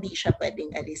alisin. Hindi siya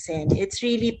pwedeng alisin. It's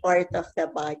really part of the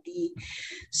body.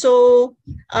 So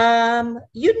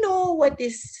you know what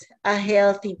is a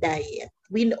healthy diet.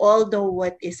 We all know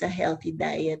what is a healthy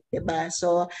diet, diba?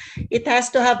 So it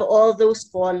has to have all those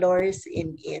colors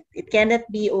in it. It cannot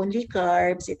be only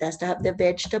carbs. It has to have the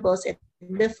vegetables. It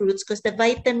the fruits, because the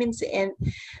vitamins and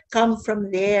come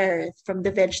from there, from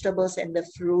the vegetables and the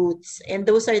fruits. And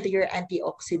those are your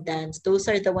antioxidants. Those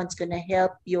are the ones going to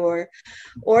help your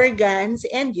organs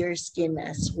and your skin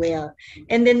as well.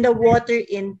 And then the water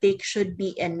intake should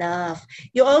be enough.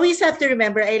 You always have to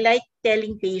remember, I like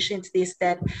telling patients this,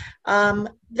 that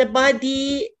the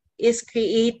body is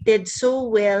created so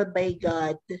well by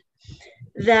God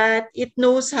that it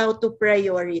knows how to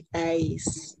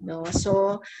prioritize. No?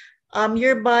 So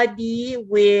your body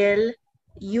will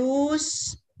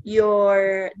use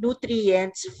your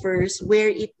nutrients first where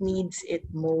it needs it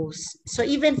most. So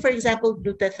even, for example,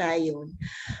 glutathione,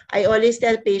 I always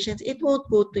tell patients, it won't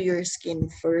go to your skin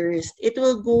first. It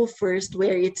will go first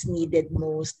where it's needed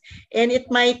most. And it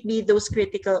might be those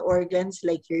critical organs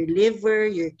like your liver,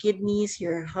 your kidneys,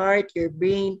 your heart, your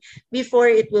brain, before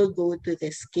it will go to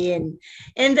the skin.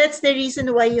 And that's the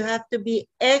reason why you have to be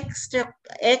extra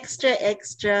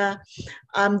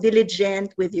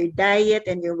diligent with your diet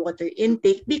and your water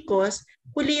intake, because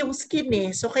huli yung skin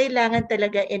eh. So kailangan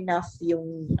talaga enough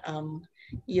yung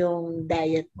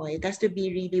diet mo. It has to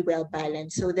be really well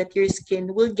balanced so that your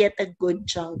skin will get a good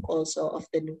chunk also of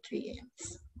the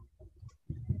nutrients.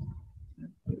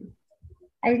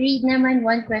 I read naman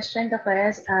one question to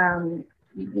us,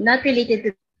 not related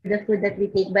to the food that we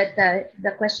take, but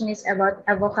the question is about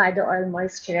avocado oil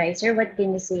moisturizer. What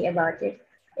can you say about it?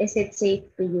 Is it safe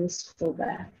to use po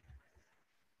ba?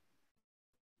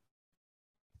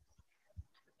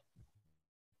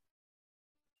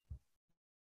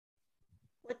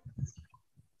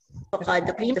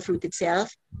 Avocado cream, the fruit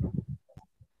itself.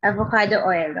 Avocado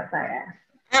oil, para.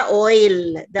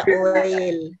 Oil. The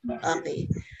oil. Okay.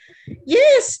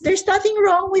 Yes, there's nothing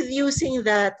wrong with using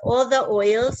that. All the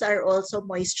oils are also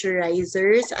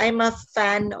moisturizers. I'm a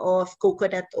fan of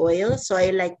coconut oil, so I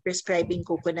like prescribing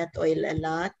coconut oil a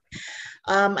lot.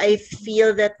 I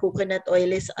feel that coconut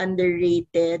oil is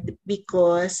underrated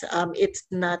because it's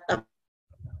not a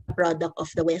product of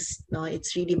the West. No,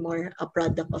 it's really more a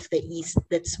product of the East.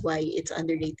 That's why it's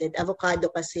underrated. Avocado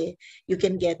kasi, you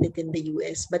can get it in the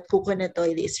US, but coconut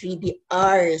oil is really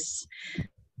ours.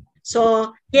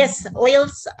 So yes,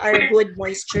 oils are good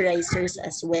moisturizers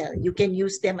as well. You can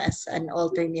use them as an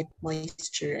alternate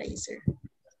moisturizer.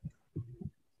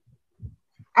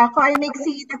 Ako, I make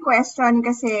see the question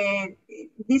kasi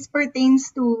this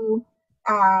pertains to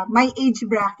my age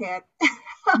bracket.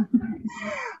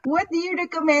 What do you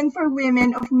recommend for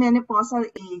women of menopausal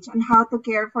age on how to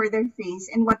care for their face,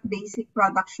 and what basic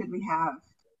products should we have?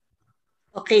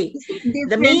 Okay,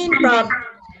 the main problem,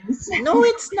 no,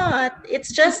 it's not.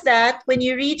 It's just that when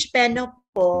you reach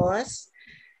menopause,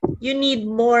 you need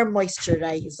more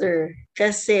moisturizer.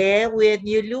 Kasi when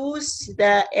you lose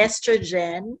the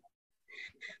estrogen,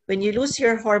 when you lose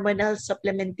your hormonal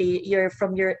supplementation,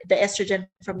 the estrogen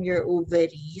from your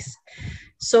ovaries,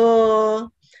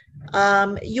 so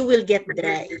you will get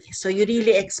dry. So you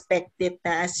really expect it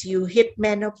na as you hit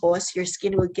menopause, your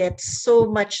skin will get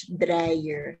so much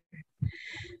drier.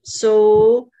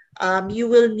 So you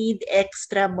will need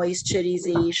extra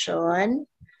moisturization.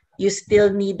 You still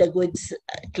need a good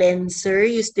cleanser.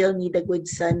 You still need a good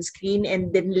sunscreen, and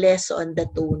then less on the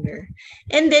toner.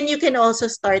 And then you can also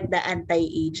start the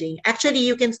anti-aging. Actually,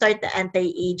 you can start the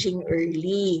anti-aging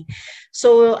early.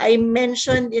 So I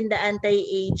mentioned in the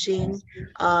anti-aging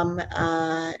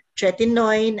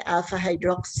tretinoin, alpha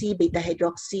hydroxy, beta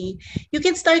hydroxy. You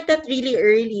can start that really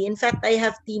early. In fact, I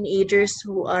have teenagers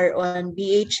who are on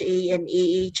BHA and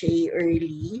AHA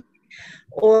early,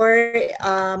 or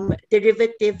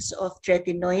derivatives of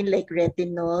tretinoin like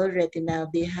retinol,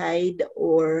 retinaldehyde,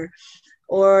 or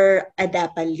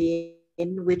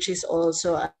adapalene, which is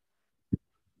also a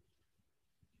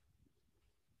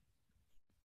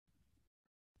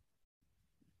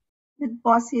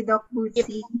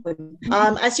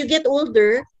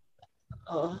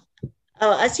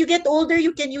as you get older,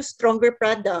 you can use stronger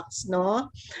products,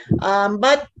 no?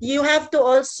 But you have to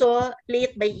also play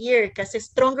it by ear, kasi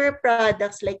stronger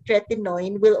products like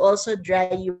tretinoin will also dry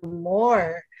you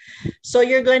more. So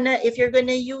if you're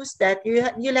gonna use that,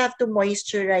 you'll have to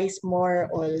moisturize more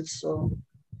also.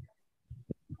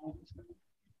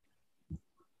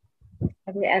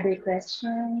 Are there other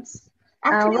questions?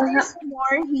 Actually, there's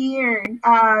more here.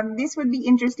 This would be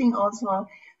interesting also.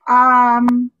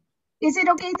 Is it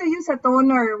okay to use a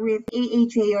toner with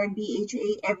AHA or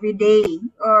BHA every day?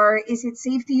 Or is it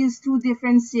safe to use two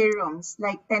different serums,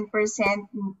 like 10%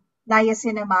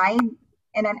 niacinamide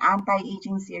and an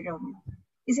anti-aging serum?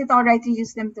 Is it all right to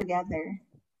use them together?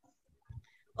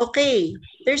 Okay,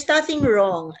 there's nothing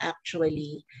wrong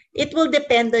actually. It will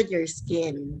depend on your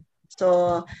skin.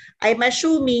 So, I'm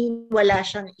assuming wala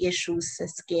siyang issues sa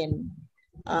skin.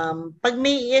 Pag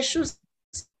may issues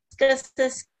ka sa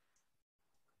skin,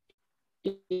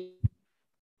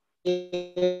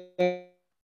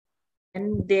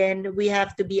 and then we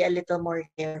have to be a little more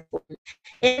careful.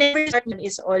 And never start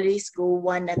is always go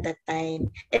one at a time,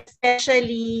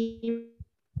 especially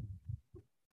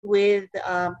with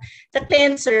the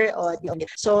cleanser.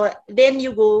 So then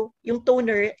you go, yung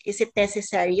toner, is it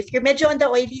necessary? If you're medyo on the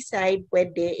oily side,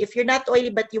 pwede. If you're not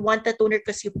oily but you want a toner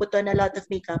because you put on a lot of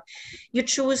makeup, you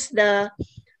choose the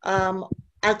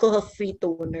alcohol-free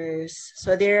toners.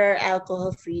 So there are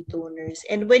alcohol-free toners.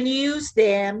 And when you use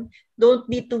them, don't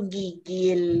be too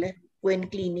gigil when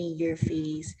cleaning your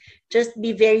face. Just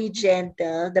be very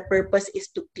gentle. The purpose is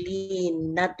to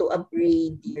clean, not to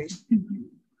upgrade your skin.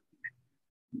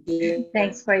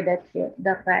 Thanks for that,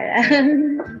 Dr.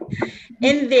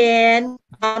 And then,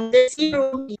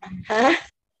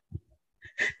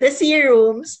 the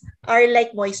serums are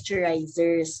like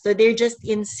moisturizers. So they're just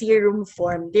in serum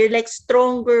form. They're like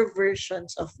stronger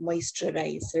versions of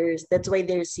moisturizers. That's why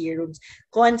they're serums.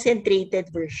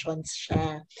 Concentrated versions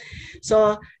siya.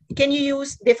 So can you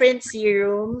use different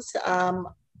serums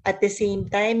at the same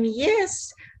time?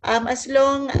 Yes. As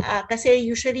long, kasi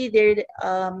usually they're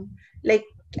like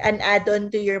an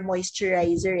add-on to your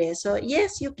moisturizer. So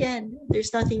yes, you can.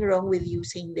 There's nothing wrong with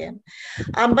using them.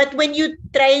 But when you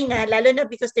try nga, lalo na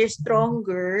because they're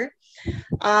stronger,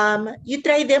 you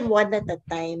try them one at a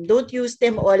time. Don't use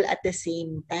them all at the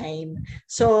same time.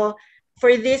 So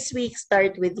for this week,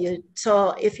 start with you.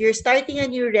 So if you're starting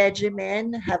a new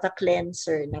regimen, have a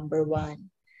cleanser, number 1.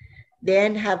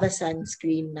 Then have a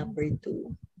sunscreen, number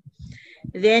 2.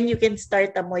 Then you can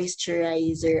start a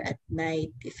moisturizer at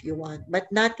night if you want,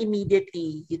 but not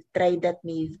immediately. You try that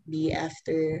maybe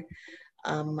after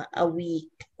a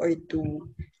week or 2.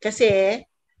 Kasi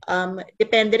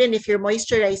depende rin if your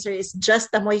moisturizer is just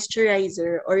a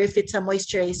moisturizer or if it's a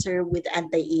moisturizer with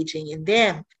anti-aging in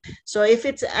them. So if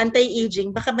it's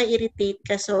anti-aging, baka ma-irritate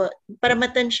ka. So para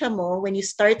matansya mo, when you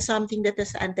start something that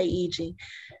is anti-aging,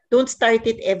 don't start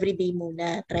it every day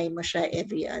muna. Try mo siya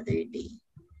every other day.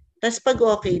 Tapos pag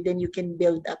okay, then you can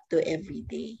build up to every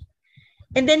day.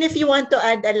 And then if you want to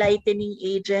add a lightening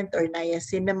agent or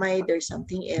niacinamide or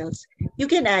something else, you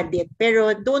can add it.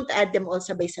 Pero don't add them all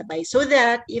sabay-sabay so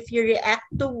that if you react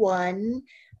to one,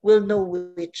 we'll know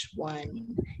which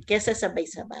one. Kesa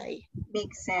sabay-sabay.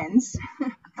 Makes sense.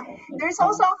 There's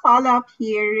also a follow-up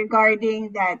here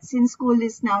regarding that since school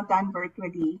is now done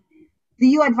virtually, do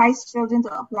you advise children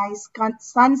to apply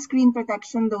sunscreen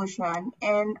protection lotion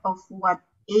and of what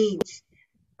age?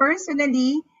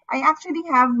 Personally, I actually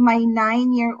have my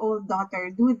 9-year-old daughter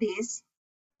do this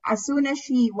as soon as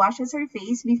she washes her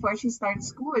face before she starts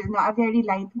school, a very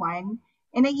light one.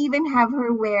 And I even have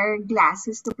her wear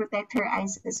glasses to protect her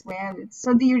eyes as well.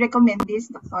 So do you recommend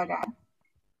this, Doctora?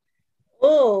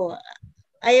 Oh,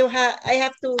 I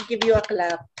have to give you a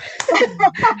clap.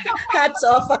 Hats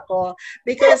off ako.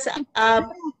 Because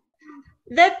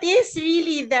that is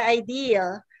really the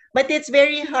ideal. But it's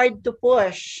very hard to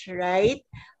push, right?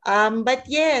 But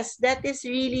yes, that is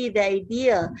really the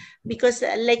ideal. Because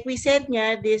like we said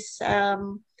nga, this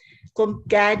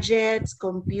gadgets,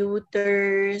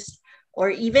 computers,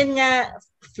 or even nga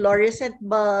fluorescent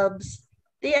bulbs,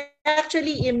 they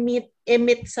actually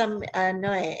emit some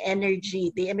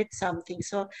energy. They emit something.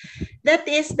 So that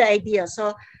is the idea.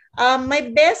 So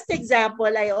my best example,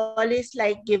 I always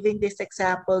like giving this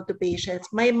example to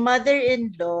patients. My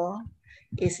mother-in-law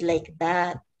is like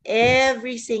that.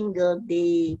 Every single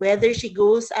day, whether she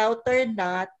goes out or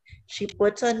not, she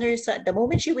puts on her the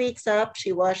moment she wakes up,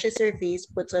 she washes her face,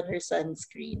 puts on her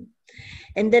sunscreen.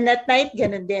 And then at night,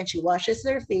 ganun din. She washes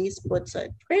her face, puts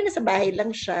on. Pero nasa bahay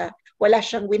lang siya. Wala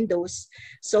siyang windows.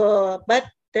 So, but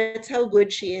that's how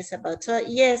good she is about. So,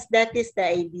 yes, that is the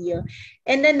ideal.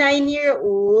 And the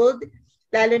 9-year-old,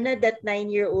 lalo na that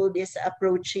 9-year-old is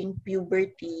approaching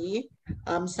puberty.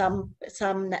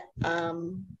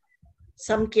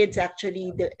 Some kids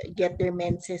actually get their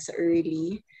menses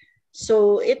early.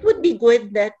 So it would be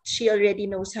good that she already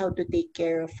knows how to take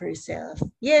care of herself.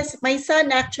 Yes, my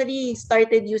son actually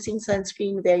started using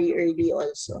sunscreen very early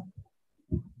also.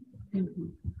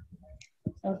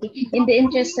 Okay. In the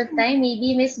interest of time,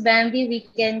 maybe Miss Bambi, we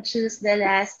can choose the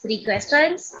last 3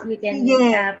 questions. We can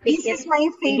pick this is my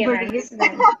favorite. This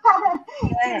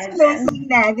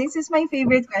is my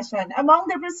favorite question. Among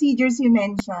the procedures you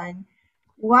mentioned,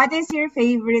 what is your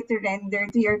favorite to render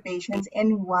to your patients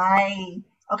and why?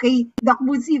 Okay, Doc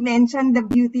Bootsy mentioned the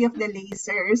beauty of the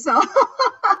laser. So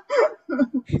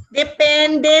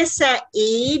depende sa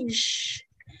age.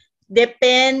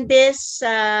 Depende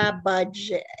sa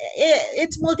budget.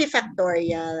 It's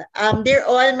multifactorial. They're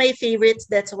all my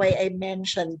favorites. That's why I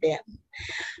mentioned them.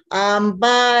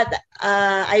 But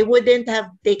I wouldn't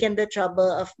have taken the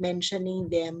trouble of mentioning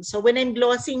them. So when I'm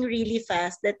glossing really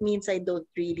fast, that means I don't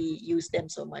really use them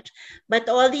so much. But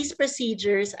all these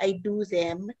procedures, I do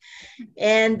them.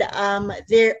 And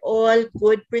they're all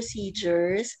good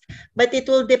procedures. But it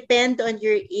will depend on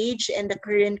your age and the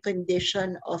current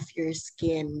condition of your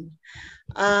skin.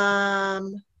 I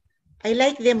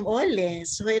like them all,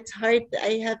 so it's hard.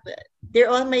 They're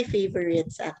all my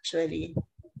favorites actually.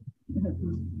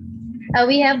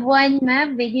 We have one,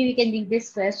 ma'am. Maybe we can read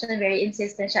this question. Very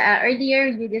insistent siya. Earlier,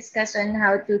 you discussed on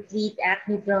how to treat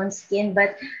acne-prone skin,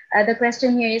 but the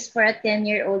question here is for a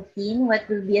 10-year-old teen, what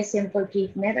will be a simple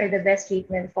treatment or the best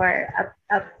treatment for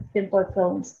a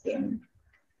pimple-prone skin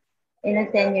in a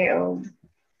 10-year-old?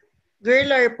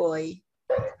 Girl or boy?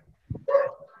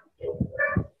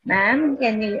 Ma'am,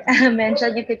 can you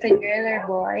mention if it's a girl or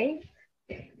boy?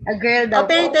 A girl daw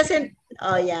pero it po. doesn't,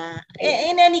 oh yeah.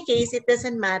 In any case, it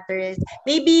doesn't matter.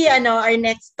 Maybe our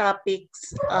next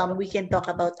topics, we can talk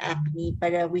about acne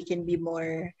para we can be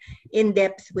more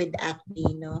in-depth with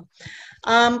acne, no?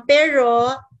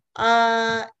 Pero,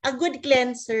 a good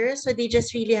cleanser, so they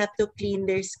just really have to clean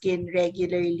their skin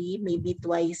regularly, maybe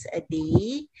twice a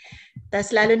day.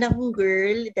 Tas lalo na kung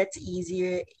girl, that's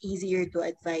easier to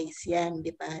advise yan,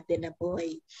 di ba, than a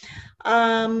boy.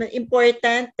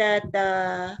 Important that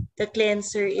the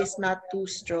cleanser is not too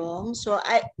strong. So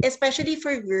especially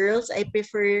for girls, I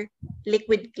prefer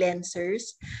liquid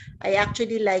cleansers. I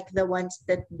actually like the ones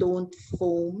that don't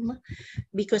foam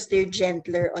because they're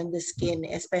gentler on the skin,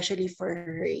 especially for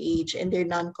her age, and they're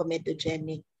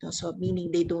non-comedogenic. So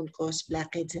meaning they don't cause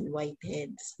blackheads and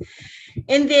whiteheads.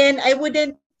 And then I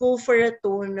wouldn't go for a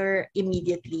toner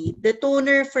immediately. The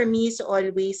toner for me is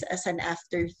always as an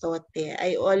afterthought.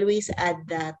 I always add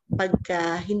that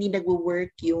pagka hindi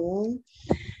nagwo-work yung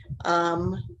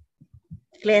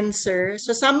cleanser.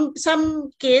 So some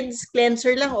kids,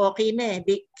 cleanser lang okay na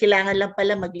eh. Kailangan lang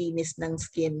pala maglinis ng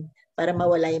skin para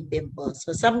mawala yung pimples.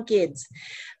 So some kids.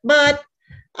 But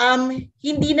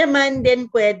hindi naman din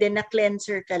pwede na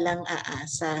cleanser ka lang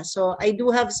aasa. So I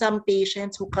do have some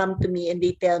patients who come to me and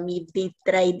they tell me they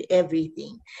tried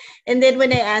everything. And then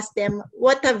when I ask them,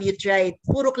 what have you tried?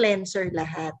 Puro cleanser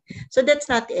lahat. So that's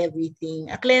not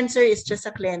everything. A cleanser is just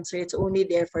a cleanser. It's only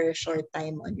there for a short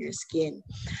time on your skin.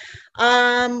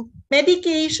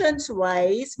 Medications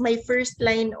wise, my first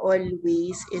line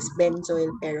always is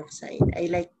benzoyl peroxide. I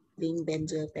like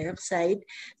benzoyl peroxide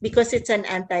because it's an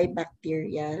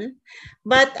antibacterial.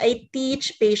 But I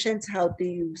teach patients how to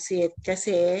use it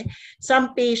kasi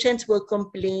some patients will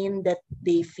complain that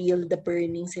they feel the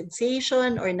burning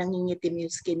sensation or nangingitim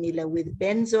yung skin nila with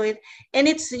benzoyl, and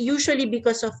it's usually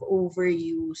because of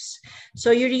overuse. So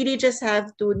you really just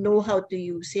have to know how to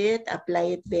use it,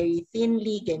 apply it very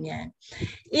thinly, ganyan.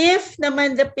 If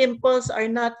naman the pimples are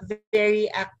not very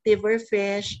active or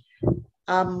fresh,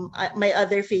 my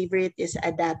other favorite is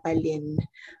adapalene.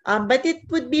 But it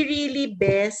would be really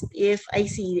best if I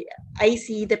see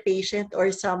the patient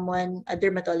or someone, a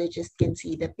dermatologist can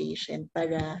see the patient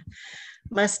para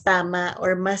mas tama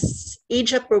or mas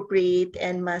age appropriate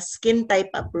and mas skin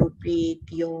type appropriate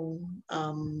yung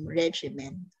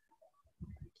regimen.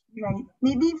 Right.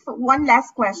 Maybe one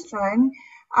last question.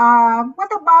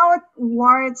 What about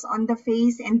warts on the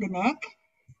face and the neck?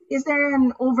 Is there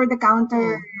an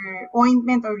over-the-counter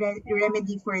ointment or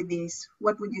remedy for this?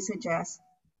 What would you suggest?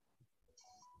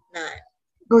 None.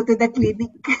 Go to the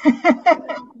clinic.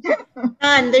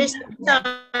 None. There's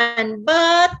none.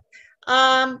 But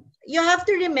you have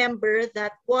to remember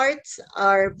that warts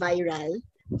are viral.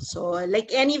 So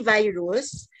like any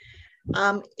virus,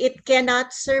 it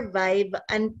cannot survive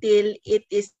until it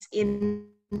is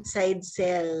inside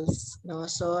cells. No?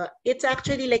 So it's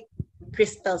actually like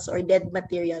crystals or dead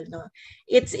material, no,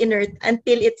 it's inert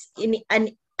until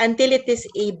until it is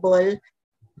able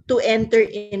to enter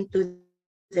into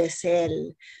the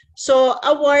cell. So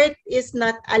a wart is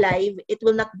not alive. It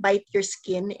will not bite your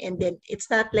skin, and then it's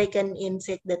not like an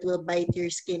insect that will bite your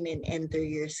skin and enter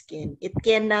your skin. It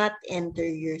cannot enter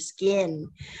your skin.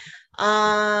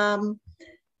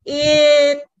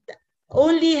 It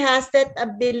only has that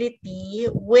ability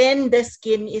when the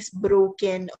skin is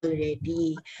broken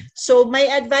already. So my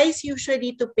advice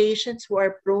usually to patients who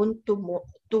are prone to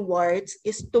warts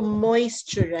is to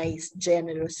moisturize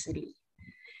generously.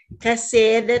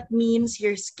 Kasi that means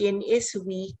your skin is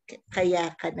weak,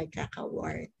 kaya ka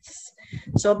nagkaka-warts.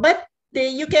 So, but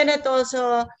you cannot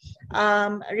also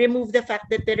remove the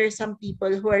fact that there are some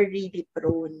people who are really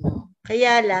prone. No?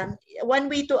 Kaya lang, one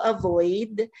way to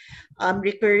avoid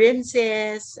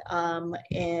recurrences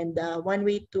and one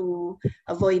way to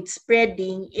avoid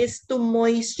spreading is to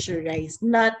moisturize,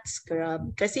 not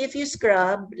scrub. Kasi if you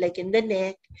scrub, like in the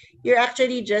neck, you're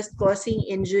actually just causing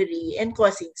injury and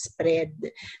causing spread.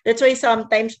 That's why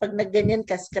sometimes pag nagganyan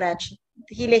ka scratch,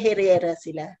 hile-herera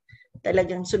sila.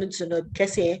 Talagang sunod-sunod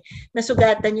kasi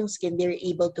nasugatan yung skin, they're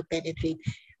able to penetrate.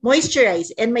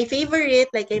 Moisturize. And my favorite,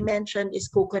 like I mentioned, is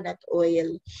coconut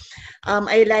oil.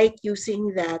 I like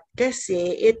using that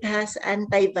kasi it has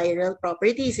antiviral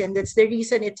properties and that's the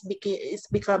reason it's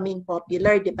becoming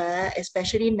popular, di ba?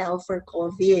 Especially now for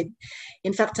COVID.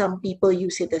 In fact, some people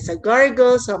use it as a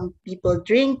gargle, some people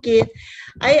drink it.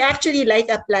 I actually like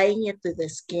applying it to the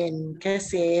skin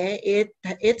kasi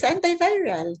it's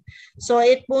antiviral. So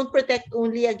it won't protect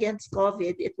only against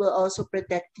COVID, it will also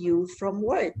protect you from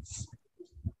warts.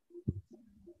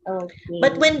 Okay.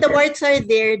 But when the warts are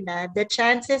there na, the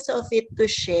chances of it to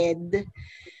shed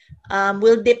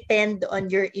will depend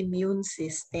on your immune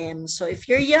system. So if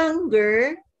you're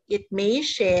younger, it may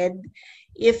shed.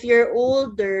 If you're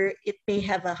older, it may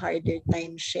have a harder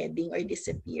time shedding or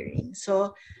disappearing.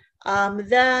 So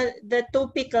the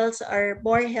topicals are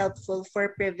more helpful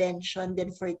for prevention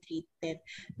than for treatment.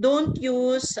 Don't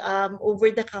use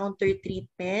over-the-counter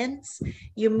treatments.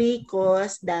 You may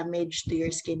cause damage to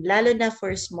your skin, lalo na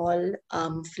for small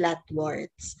flat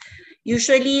warts.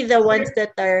 Usually, the ones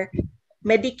that are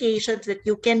medications that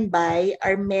you can buy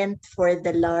are meant for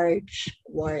the large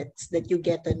warts that you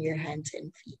get on your hands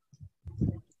and feet.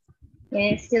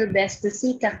 And it's still best to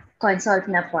seek a consult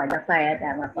na po, para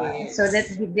tama po. Yes. So that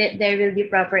there will be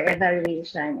proper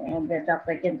evaluation and the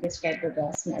doctor can prescribe the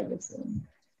best medicine.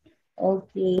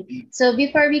 Okay. So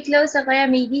before we close, kaya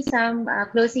maybe some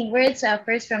closing words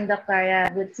first from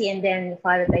Dr. Butsi and then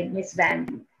followed by Ms.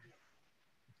 Van.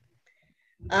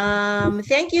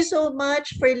 Thank you so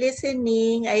much for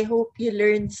listening. I hope you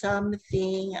learned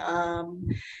something.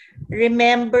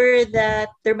 Remember that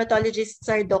dermatologists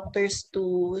are doctors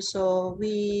too. So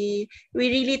we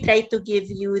really try to give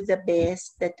you the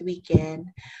best that we can.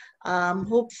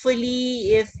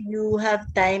 Hopefully, if you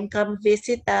have time, come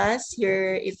visit us.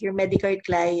 If you're MediCard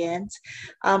clients,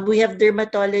 we have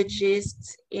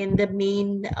dermatologists in the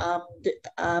main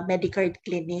MediCard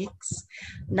clinics.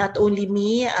 Not only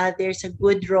me, there's a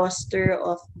good roster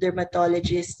of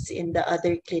dermatologists in the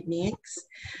other clinics.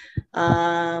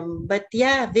 But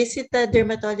yeah, visit a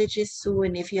dermatologist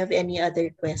soon if you have any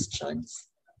other questions.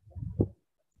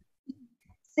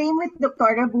 Same with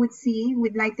Dr. Butsi.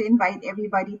 We'd like to invite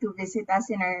everybody to visit us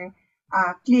in our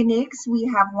clinics. We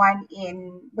have one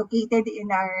located in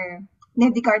our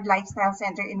MediCard Lifestyle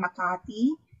Center in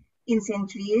Makati, in St.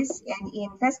 Louis, and in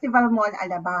Festival Mall,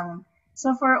 Alabang.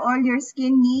 So for all your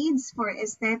skin needs, for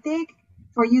aesthetic,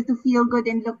 for you to feel good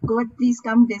and look good, please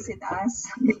come visit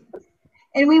us.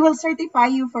 And we will certify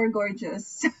you for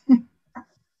gorgeous.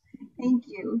 Thank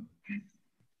you.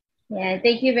 Yeah,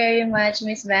 thank you very much,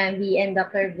 Ms. Bambi and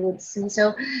Dr. Butsi.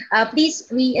 So please,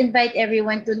 we invite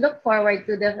everyone to look forward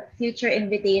to the future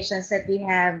invitations that we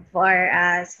have for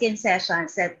skin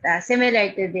sessions that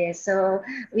similar to this. So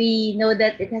we know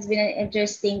that it has been an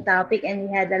interesting topic and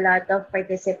we had a lot of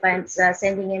participants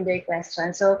sending in their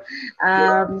questions. So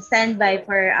stand by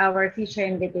for our future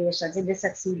invitations in the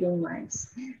succeeding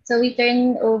months. So we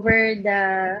turn over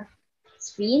the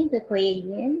screen to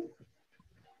Quaylin.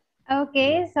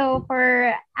 Okay, so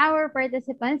for our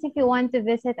participants, if you want to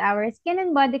visit our skin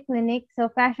and body clinic, so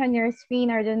flash on your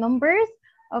screen are the numbers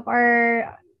of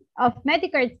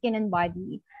MediCard Skin and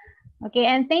Body. Okay,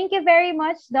 and thank you very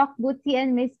much, Doc Butsi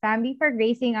and Miss Bambi, for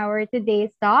gracing our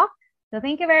today's talk. So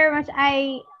thank you very much.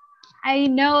 I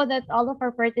know that all of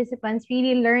our participants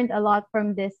really learned a lot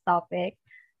from this topic.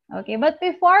 Okay, but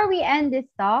before we end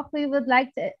this talk, we would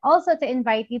like to also to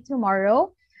invite you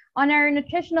tomorrow on our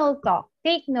nutritional talk.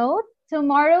 Take note,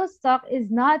 tomorrow's talk is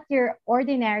not your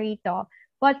ordinary talk,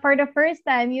 but for the first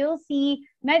time, you'll see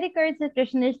MediCard's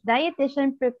nutritionist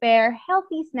dietitian prepare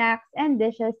healthy snacks and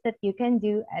dishes that you can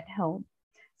do at home.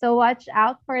 So watch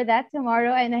out for that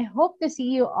tomorrow, and I hope to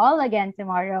see you all again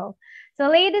tomorrow. So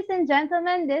ladies and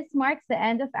gentlemen, this marks the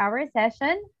end of our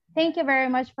session. Thank you very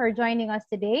much for joining us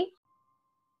today.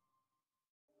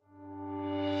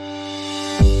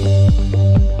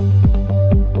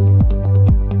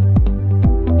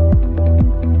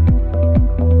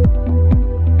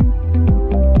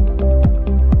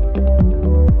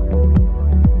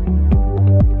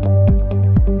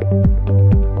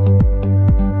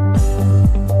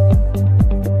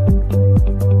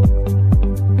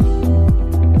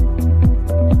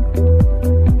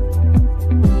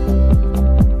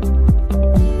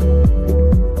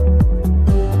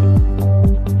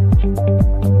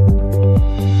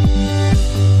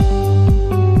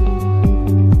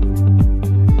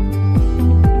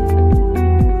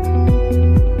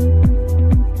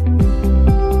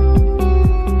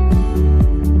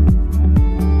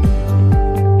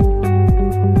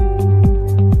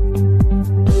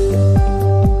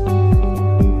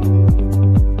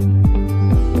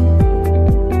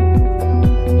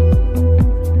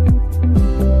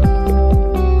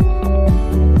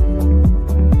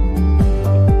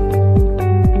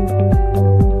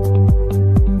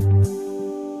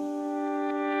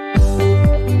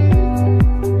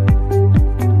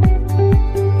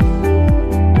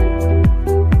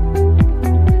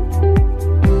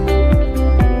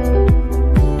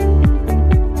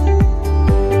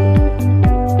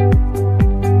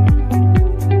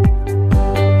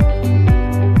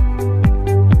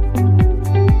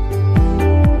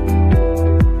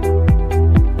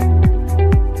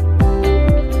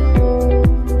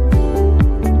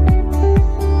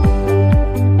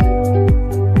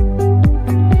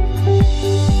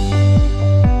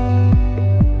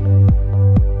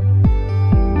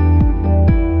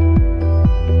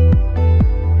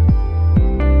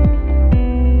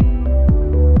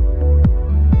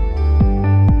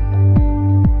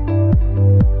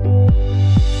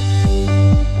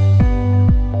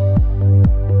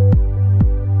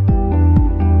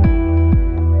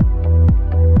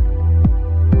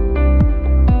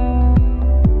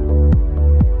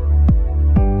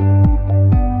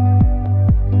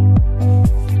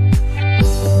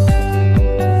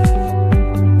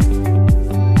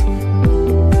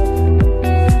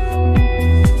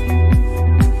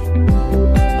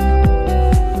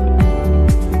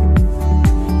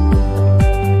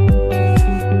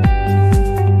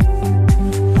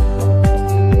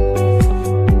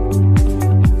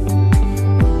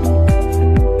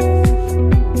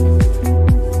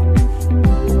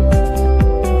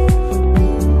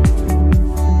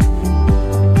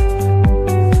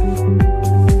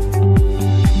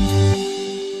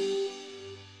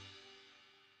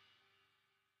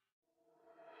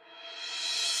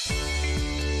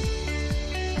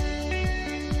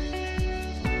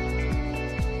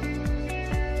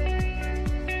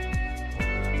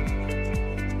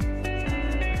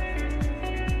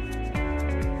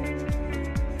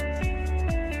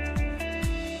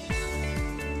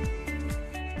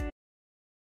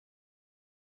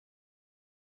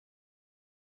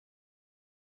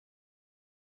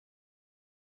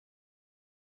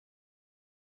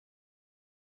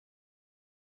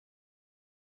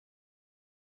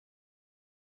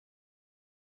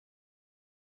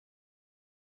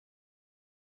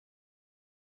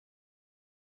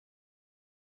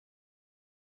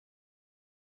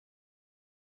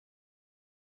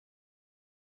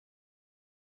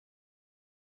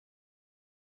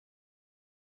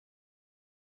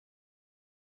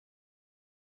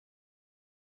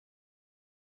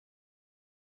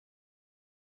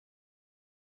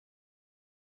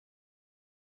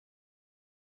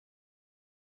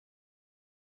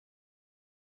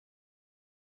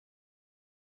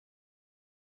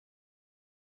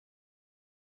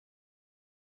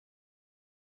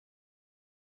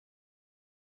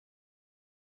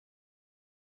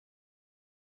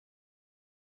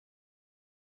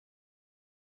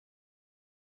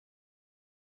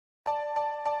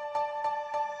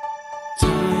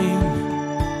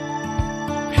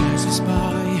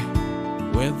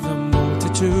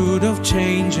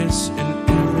 changes and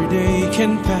every day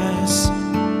can pass.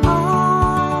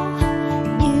 All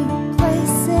new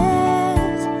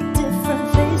places, different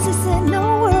faces in a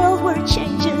world where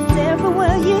changes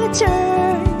everywhere you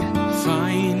turn.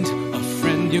 Find a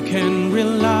friend you can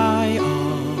rely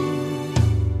on.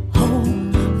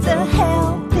 Hold the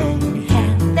helping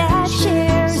hand that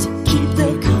shares. Keep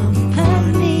the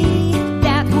company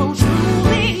that will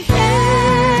truly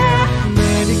care.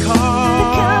 MediCard. The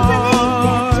company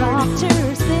that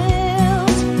doctors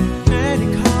build.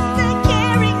 MediCard. The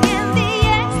caring and the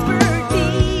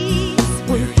expertise.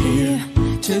 We're here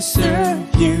To serve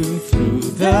you through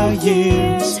the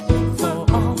years, for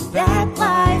all that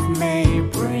life may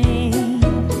bring.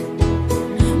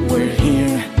 We're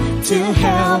here to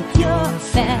help your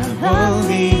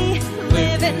family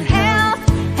live in health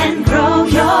and grow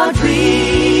your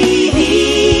dreams.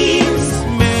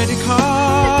 MediCard.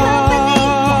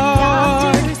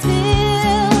 Doctors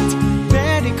build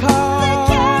MediCard. the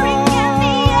caring and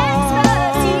the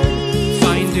expertise.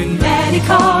 Finding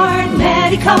MediCard,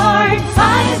 MediCard.